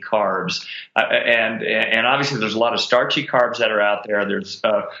healthy carbs, and obviously there's a lot of starchy carbs that are out there. There's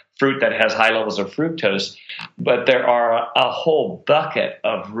fruit that has high levels of fructose, but there are a whole bucket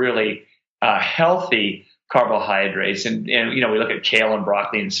of really healthy carbohydrates, and we look at kale and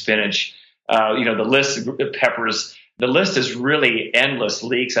broccoli and spinach. The list of peppers. The list is really endless.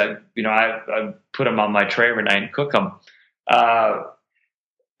 Leeks. I put them on my tray every night and cook them.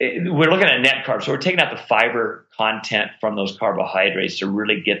 We're looking at net carbs, so we're taking out the fiber content from those carbohydrates to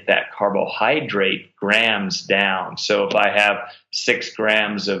really get that carbohydrate grams down. So if I have 6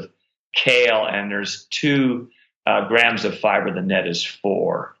 grams of kale and there's 2 grams of fiber, the net is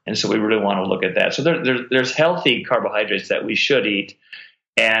 4. And so we really want to look at that. So there's healthy carbohydrates that we should eat,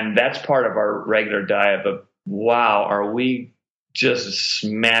 and that's part of our regular diet. But wow, are we just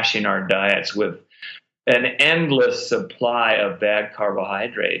smashing our diets with an endless supply of bad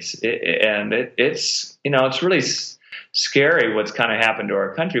carbohydrates? It's really scary what's kind of happened to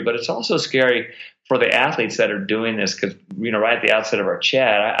our country, but it's also scary for the athletes that are doing this, because right at the outset of our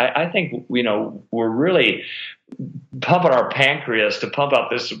chat, I think we're really pumping our pancreas to pump out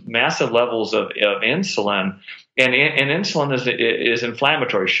this massive levels of insulin, and insulin is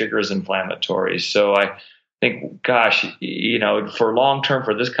inflammatory. Sugar is inflammatory. So I think, gosh, for long term,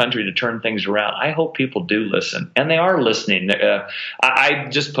 for this country to turn things around, I hope people do listen, and they are listening. I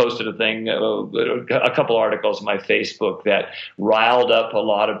just posted a thing, a couple articles on my Facebook that riled up a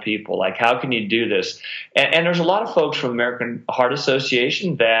lot of people. Like, how can you do this? And there's a lot of folks from American Heart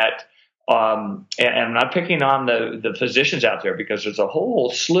Association that, and I'm not picking on the physicians out there, because there's a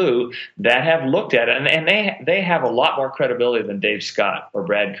whole slew that have looked at it, and they have a lot more credibility than Dave Scott or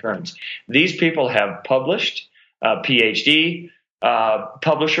Brad Kearns. These people have published, PhD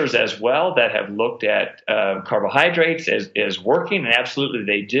publishers as well, that have looked at carbohydrates as working, and absolutely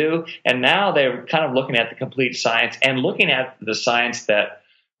they do. And now they're kind of looking at the complete science, and looking at the science that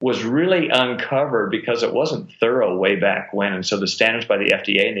was really uncovered because it wasn't thorough way back when. And so the standards by the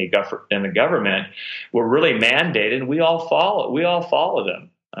FDA and the government were really mandated, and we all follow them.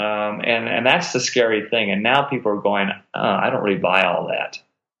 And that's the scary thing. And now people are going, I don't really buy all that.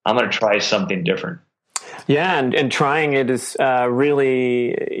 I'm going to try something different. Yeah, and trying it is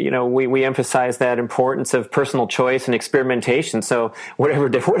really, we emphasize that importance of personal choice and experimentation. So whatever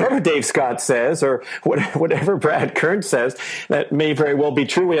Dave Scott says, or whatever Brad Kearns says, that may very well be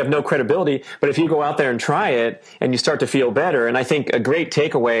true. We have no credibility. But if you go out there and try it, and you start to feel better, and I think a great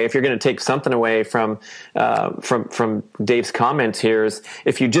takeaway, if you're going to take something away from Dave's comments here, is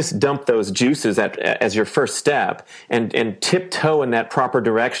if you just dump those juices as your first step, and tiptoe in that proper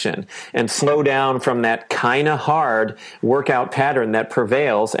direction, and slow down from that kind of hard workout pattern that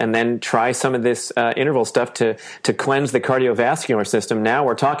prevails, and then try some of this interval stuff to cleanse the cardiovascular system. Now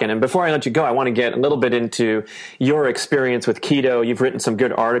we're talking. And before I let you go, I want to get a little bit into your experience with keto. You've written some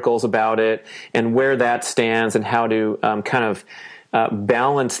good articles about it, and where that stands, and how to kind of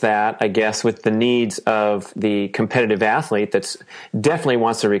balance that, I guess, with the needs of the competitive athlete that's definitely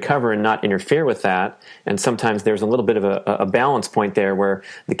wants to recover and not interfere with that. And sometimes there's a little bit of a balance point there, where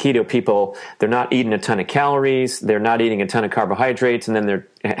the keto people, they're not eating a ton of calories, they're not eating a ton of carbohydrates, and then they're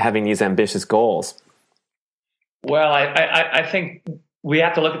having these ambitious goals. Well, I think we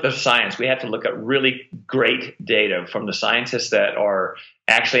have to look at the science. We have to look at really great data from the scientists that are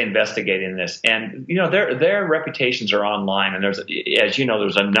actually investigating this. And, their reputations are online. And there's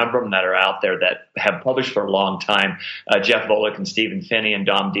a number of them that are out there that have published for a long time. Jeff Volek and Stephen Finney and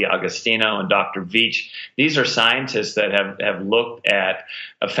Dom D'Agostino and Dr. Veach. These are scientists that have looked at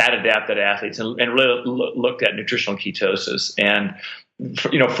fat-adapted athletes and really looked at nutritional ketosis. And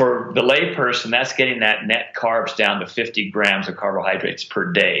for the layperson, that's getting that net carbs down to 50 grams of carbohydrates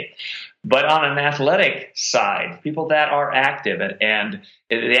per day. But on an athletic side, people that are active, and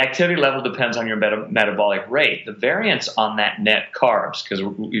the activity level depends on your metabolic rate. The variance on that net carbs, because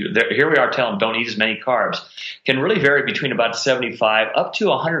here we are telling them don't eat as many carbs, can really vary between about 75 up to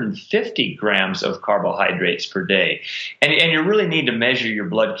 150 grams of carbohydrates per day. And you really need to measure your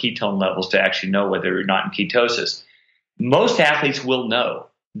blood ketone levels to actually know whether you're not in ketosis. Most athletes will know.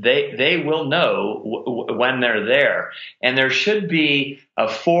 They will know when they're there. And there should be a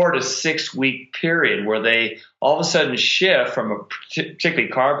 4 to 6 week period where they all of a sudden shift from a particularly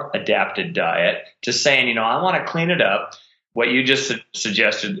carb adapted diet to saying, I want to clean it up. What you just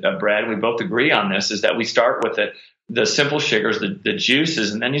suggested, Brad, we both agree on this, is that we start with the simple sugars, the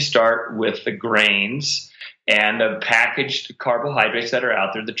juices, and then you start with the grains. and the packaged carbohydrates that are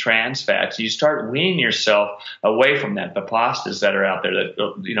out there, the trans fats. You start weaning yourself away from that, the pastas that are out there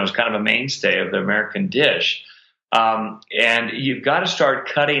that, is kind of a mainstay of the American dish. And you've got to start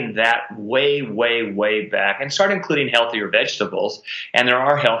cutting that way, way, way back and start including healthier vegetables. And there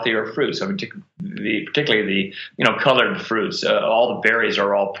are healthier fruits. I mean, particularly the, colored fruits. All the berries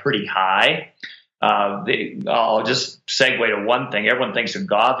are all pretty high. I'll just segue to one thing. Everyone thinks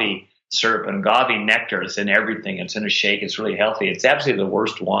agave syrup and agave nectar is in everything. It's in a shake. It's really healthy. It's absolutely the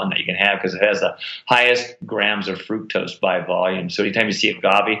worst one that you can have because it has the highest grams of fructose by volume. So anytime you see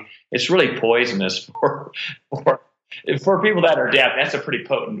agave, it's really poisonous for people that are deaf. That's a pretty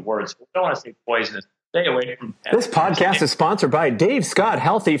potent word. So I don't want to say poisonous. Stay away from that. This podcast is sponsored by Dave Scott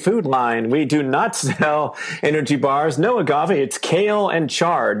Healthy Food Line. We do not sell energy bars. No agave. It's kale and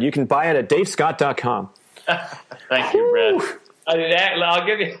chard. You can buy it at davescott.com. Thank you, Brett. I'll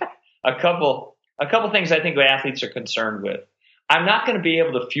give you a couple things I think athletes are concerned with. I'm not going to be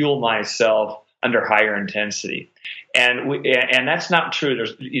able to fuel myself under higher intensity, and that's not true.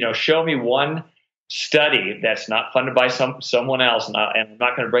 There's show me one study that's not funded by someone else, and I'm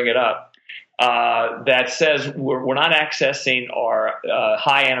not going to bring it up, that says we're not accessing our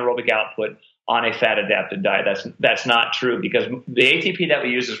high anaerobic output on a fat-adapted diet. That's not true, because the ATP that we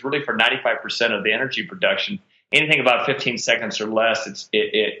use is really for 95% of the energy production. Anything about 15 seconds or less,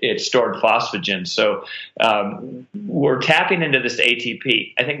 it's stored phosphagen. So we're tapping into this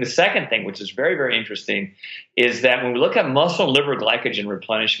ATP. I think the second thing, which is very, very interesting, is that when we look at muscle liver glycogen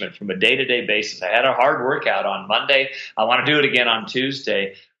replenishment from a day-to-day basis, I had a hard workout on Monday. I want to do it again on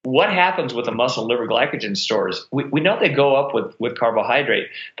Tuesday. What happens with the muscle liver glycogen stores? We know they go up with carbohydrate,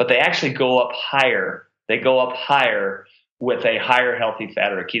 but they actually go up higher. They go up higher with a higher healthy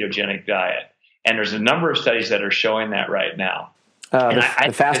fat or a ketogenic diet. And there's a number of studies that are showing that right now.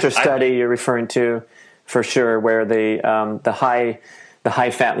 The faster study you're referring to, for sure, where the high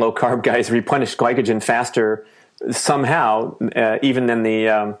fat, low carb guys replenish glycogen faster somehow, even than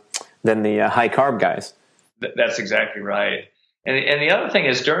the high carb guys. That's exactly right. And the other thing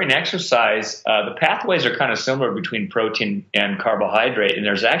is, during exercise, the pathways are kind of similar between protein and carbohydrate, and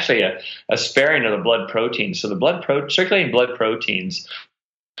there's actually a sparing of the blood proteins. So the circulating blood proteins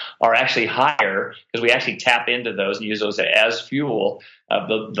are actually higher because we actually tap into those and use those as fuel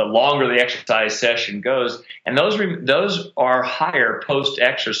the longer the exercise session goes. And those are higher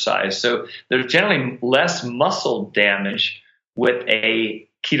post-exercise. So there's generally less muscle damage with a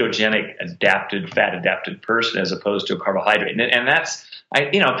ketogenic fat-adapted person as opposed to a carbohydrate. And that's,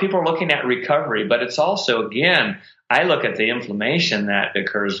 people are looking at recovery, but it's also, again, I look at the inflammation that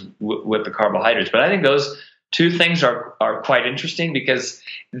occurs with the carbohydrates. But I think those two things are quite interesting because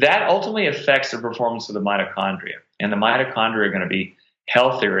that ultimately affects the performance of the mitochondria, and the mitochondria are going to be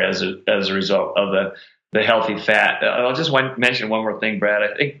healthier as a result of the healthy fat. I'll just mention one more thing, Brad.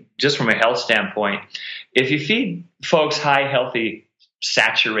 I think just from a health standpoint, if you feed folks high, healthy,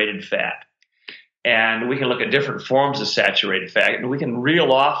 saturated fat, and we can look at different forms of saturated fat, and we can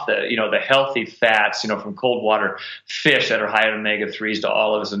reel off the healthy fats, from cold water fish that are high in omega-3s to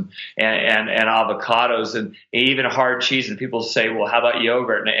olives and avocados and even hard cheese. And people say, well, how about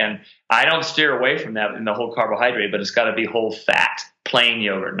yogurt? And I don't steer away from that in the whole carbohydrate, but it's got to be whole fat, plain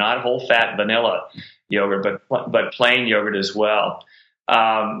yogurt, not whole fat vanilla yogurt, but plain yogurt as well.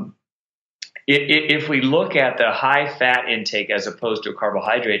 If we look at the high fat intake as opposed to a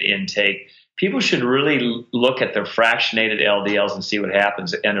carbohydrate intake, people should really look at their fractionated LDLs and see what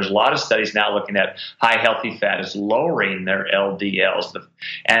happens. And there's a lot of studies now looking at high healthy fat is lowering their LDLs.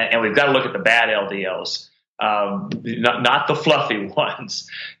 And we've got to look at the bad LDLs, not the fluffy ones,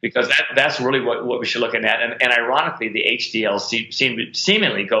 because that's really what we should look at. And ironically, the HDLs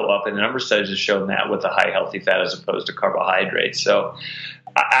seemingly go up, and a number of studies have shown that with the high healthy fat as opposed to carbohydrates. So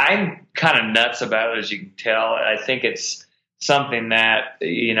I'm kind of nuts about it, as you can tell. I think it's something that,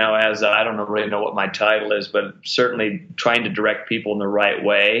 as I don't really know what my title is, but certainly trying to direct people in the right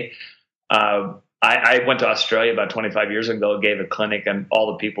way. I went to Australia about 25 years ago, gave a clinic, and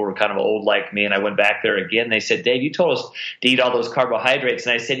all the people were kind of old like me. And I went back there again. They said, Dave, you told us to eat all those carbohydrates.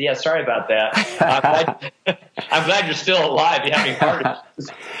 And I said, yeah, sorry about that. I'm glad you're still alive. You have any heart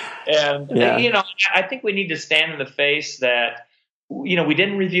issues. And, I think we need to stand in the face that, we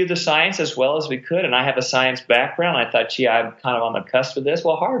didn't review the science as well as we could. And I have a science background. I thought, gee, I'm kind of on the cusp of this.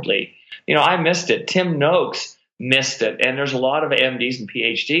 Well, hardly. I missed it. Tim Noakes missed it. And there's a lot of MDs and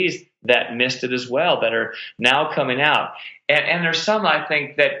PhDs that missed it as well that are now coming out. And there's some, I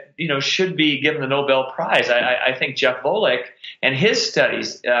think, that, should be given the Nobel Prize. I think Jeff Volek and his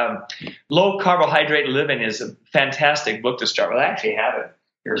studies, Low Carbohydrate Living is a fantastic book to start with. I actually have it.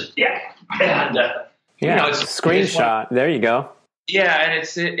 And Yeah, it's screenshot. There you go. Yeah, and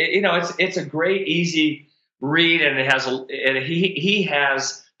it's a great, easy read, and he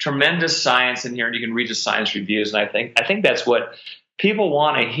has tremendous science in here, and you can read the science reviews. And I think that's what people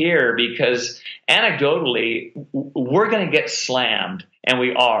want to hear, because anecdotally, we're going to get slammed, and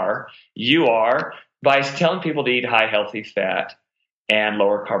you are, by telling people to eat high healthy fat and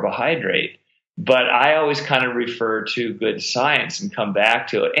lower carbohydrate. But I always kind of refer to good science and come back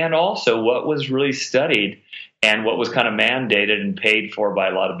to it, and also what was really studied and what was kind of mandated and paid for by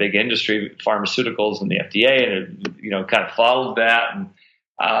a lot of big industry, pharmaceuticals and the FDA, and kind of followed that.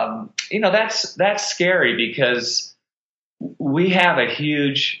 And that's scary, because we have a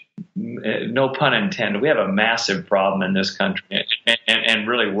huge, no pun intended, we have a massive problem in this country and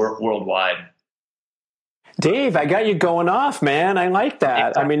really worldwide. Dave, I got you going off, man. I like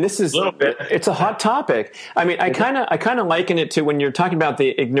that. I mean, it's a hot topic. I mean, I kind of liken it to when you're talking about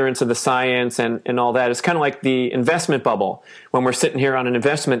the ignorance of the science and all that. It's kind of like the investment bubble. When we're sitting here on an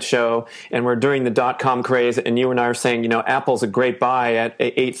investment show and we're during the .com craze, and you and I are saying, Apple's a great buy at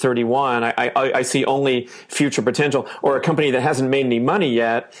 831. I see only future potential. Or a company that hasn't made any money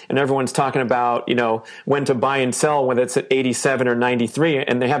yet, and everyone's talking about, when to buy and sell, whether it's at 87 or 93,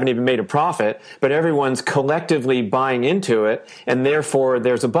 and they haven't even made a profit, but everyone's collectively buying into it, and therefore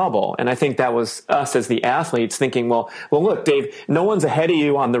there's a bubble. And I think that was us as the athletes thinking, well, look, Dave, no one's ahead of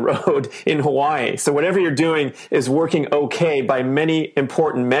you on the road in Hawaii. So whatever you're doing is working okay by many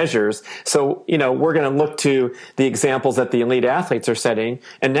important measures. So, we're going to look to the examples that the elite athletes are setting.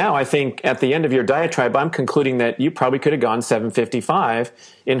 And now I think at the end of your diatribe, I'm concluding that you probably could have gone 755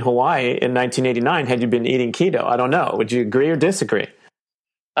 in Hawaii in 1989 had you been eating keto. I don't know. Would you agree or disagree?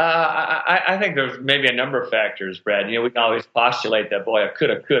 I think there's maybe a number of factors, Brad. We can always postulate that, boy, I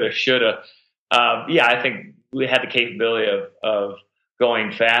coulda, shoulda. I think we had the capability of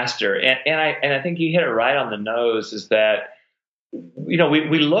going faster. And I think you hit it right on the nose, is that, we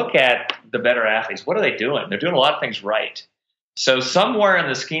look at the better athletes. What are they doing? They're doing a lot of things right. So somewhere in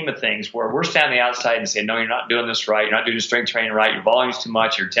the scheme of things, where we're standing outside and saying, no, you're not doing this right. You're not doing strength training right. Your volume's too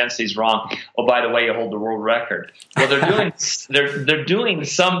much. Your intensity's wrong. Oh, by the way, you hold the world record. Well, they're doing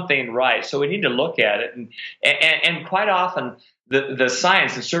something right. So we need to look at it. And quite often the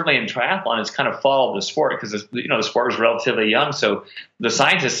science, and certainly in triathlon, has kind of followed the sport, because the sport was relatively young. So the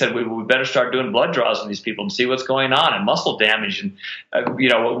scientists said we better start doing blood draws on these people and see what's going on, and muscle damage, and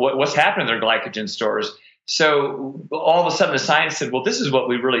what's happening in their glycogen stores. So all of a sudden the science said, well, this is what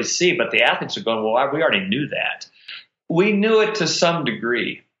we really see. But the athletes are going, well, we already knew that. We knew it to some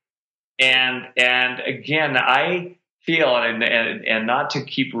degree. And again, I feel, and not to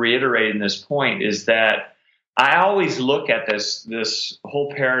keep reiterating this point, is that I always look at this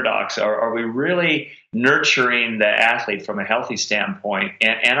whole paradox. Are we really nurturing the athlete from a healthy standpoint?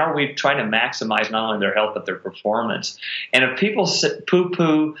 And are we trying to maximize not only their health, but their performance? And if people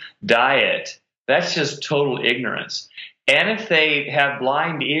poo-poo diet, that's just total ignorance. And if they have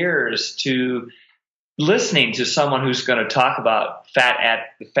blind ears to listening to someone who's going to talk about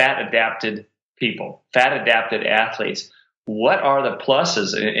fat-adapted people, fat-adapted athletes, what are the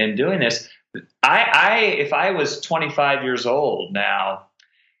pluses in doing this? If I was 25 years old now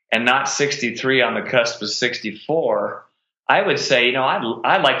and not 63 on the cusp of 64, I would say,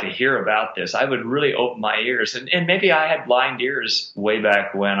 I'd like to hear about this. I would really open my ears. And maybe I had blind ears way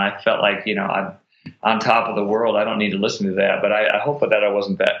back when. I felt like, I'm on top of the world. I don't need to listen to that. But I hope that I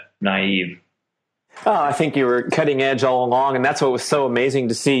wasn't that naive. Oh, I think you were cutting edge all along, and that's what was so amazing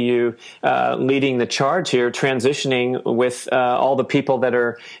to see you leading the charge here, transitioning with all the people that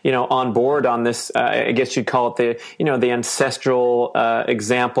are, on board on this. I guess you'd call it the ancestral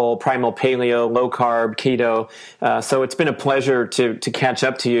example, primal paleo, low carb, keto. So it's been a pleasure to catch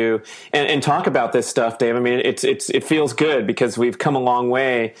up to you and talk about this stuff, Dave. I mean, it feels good because we've come a long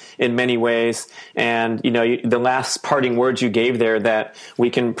way in many ways, and the last parting words you gave there, that we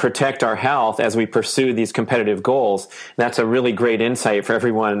can protect our health as we pursue these competitive goals. That's a really great insight for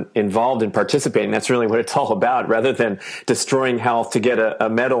everyone involved in participating. That's really what it's all about, rather than destroying health to get a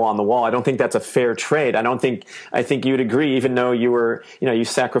medal on the wall. I don't think that's a fair trade. I think you'd agree, even though you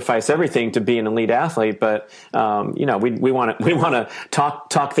sacrifice everything to be an elite athlete, but we want to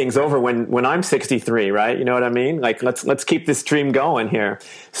talk things over when I'm 63, right? You know what I mean? Like let's keep this dream going here.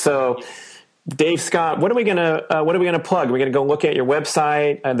 So Dave Scott, what are we gonna plug? We're gonna go look at your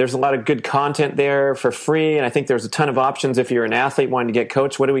website. There's a lot of good content there for free, and I think there's a ton of options if you're an athlete wanting to get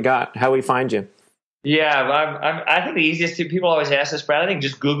coached. What do we got? How do we find you? Yeah, I think the easiest thing, people always ask this, Brad. I think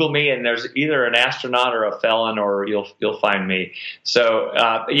just Google me, and there's either an astronaut or a felon, or you'll find me. So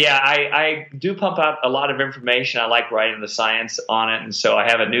I do pump out a lot of information. I like writing the science on it, and so I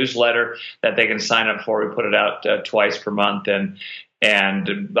have a newsletter that they can sign up for. We put it out twice per month, and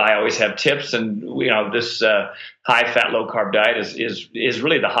I always have tips. And this high fat, low carb diet is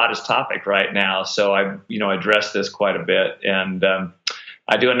really the hottest topic right now. So I address this quite a bit, and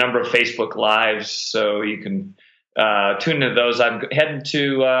I do a number of Facebook Lives, so you can tune into those. I'm heading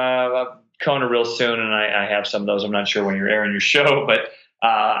to Kona real soon, and I have some of those. I'm not sure when you're airing your show, but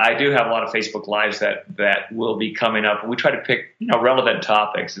I do have a lot of Facebook Lives that will be coming up. We try to pick relevant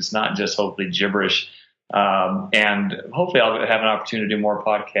topics. It's not just hopefully gibberish. And hopefully I'll have an opportunity to do more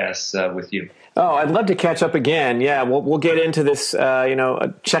podcasts with you. Oh, I'd love to catch up again. Yeah, we'll get into this,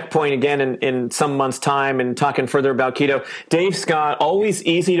 a checkpoint again in some months' time and talking further about keto. Dave Scott, always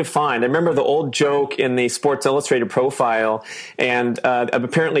easy to find. I remember the old joke in the Sports Illustrated profile, and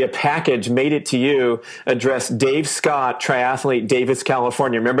apparently a package made it to you addressed Dave Scott, triathlete, Davis,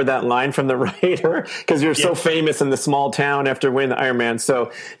 California. Remember that line from the writer? Because you're so famous in the small town after winning the Ironman.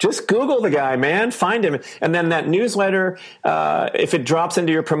 So just Google the guy, man. Find him. And then that newsletter, if it drops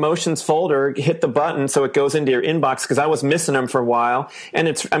into your promotions folder, hit the button so it goes into your inbox, because I was missing them for a while. And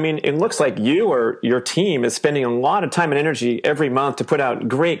it looks like you or your team is spending a lot of time and energy every month to put out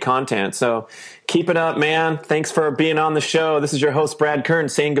great content. So keep it up, man. Thanks for being on the show. This is your host, Brad Kern,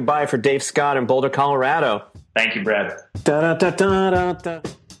 saying goodbye for Dave Scott in Boulder, Colorado. Thank you, Brad.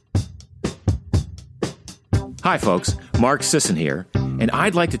 Hi, folks. Mark Sisson here, and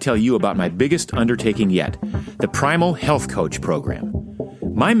I'd like to tell you about my biggest undertaking yet, the Primal Health Coach program.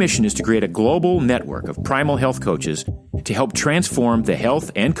 My mission is to create a global network of primal health coaches to help transform the health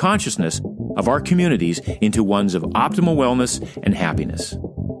and consciousness of our communities into ones of optimal wellness and happiness.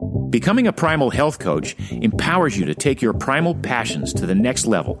 Becoming a primal health coach empowers you to take your primal passions to the next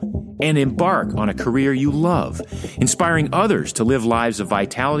level and embark on a career you love, inspiring others to live lives of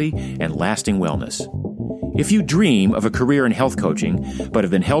vitality and lasting wellness. If you dream of a career in health coaching but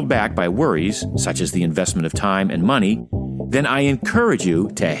have been held back by worries such as the investment of time and money, then I encourage you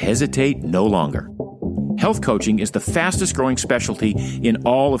to hesitate no longer. Health coaching is the fastest growing specialty in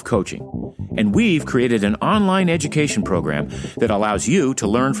all of coaching, and we've created an online education program that allows you to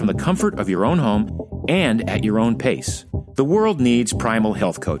learn from the comfort of your own home and at your own pace. The world needs primal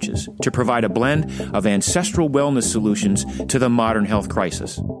health coaches to provide a blend of ancestral wellness solutions to the modern health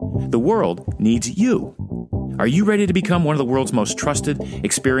crisis. The world needs you. Are you ready to become one of the world's most trusted,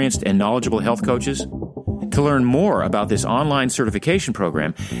 experienced, and knowledgeable health coaches? To learn more about this online certification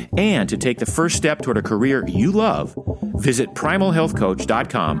program and to take the first step toward a career you love, visit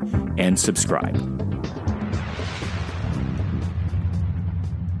primalhealthcoach.com and subscribe.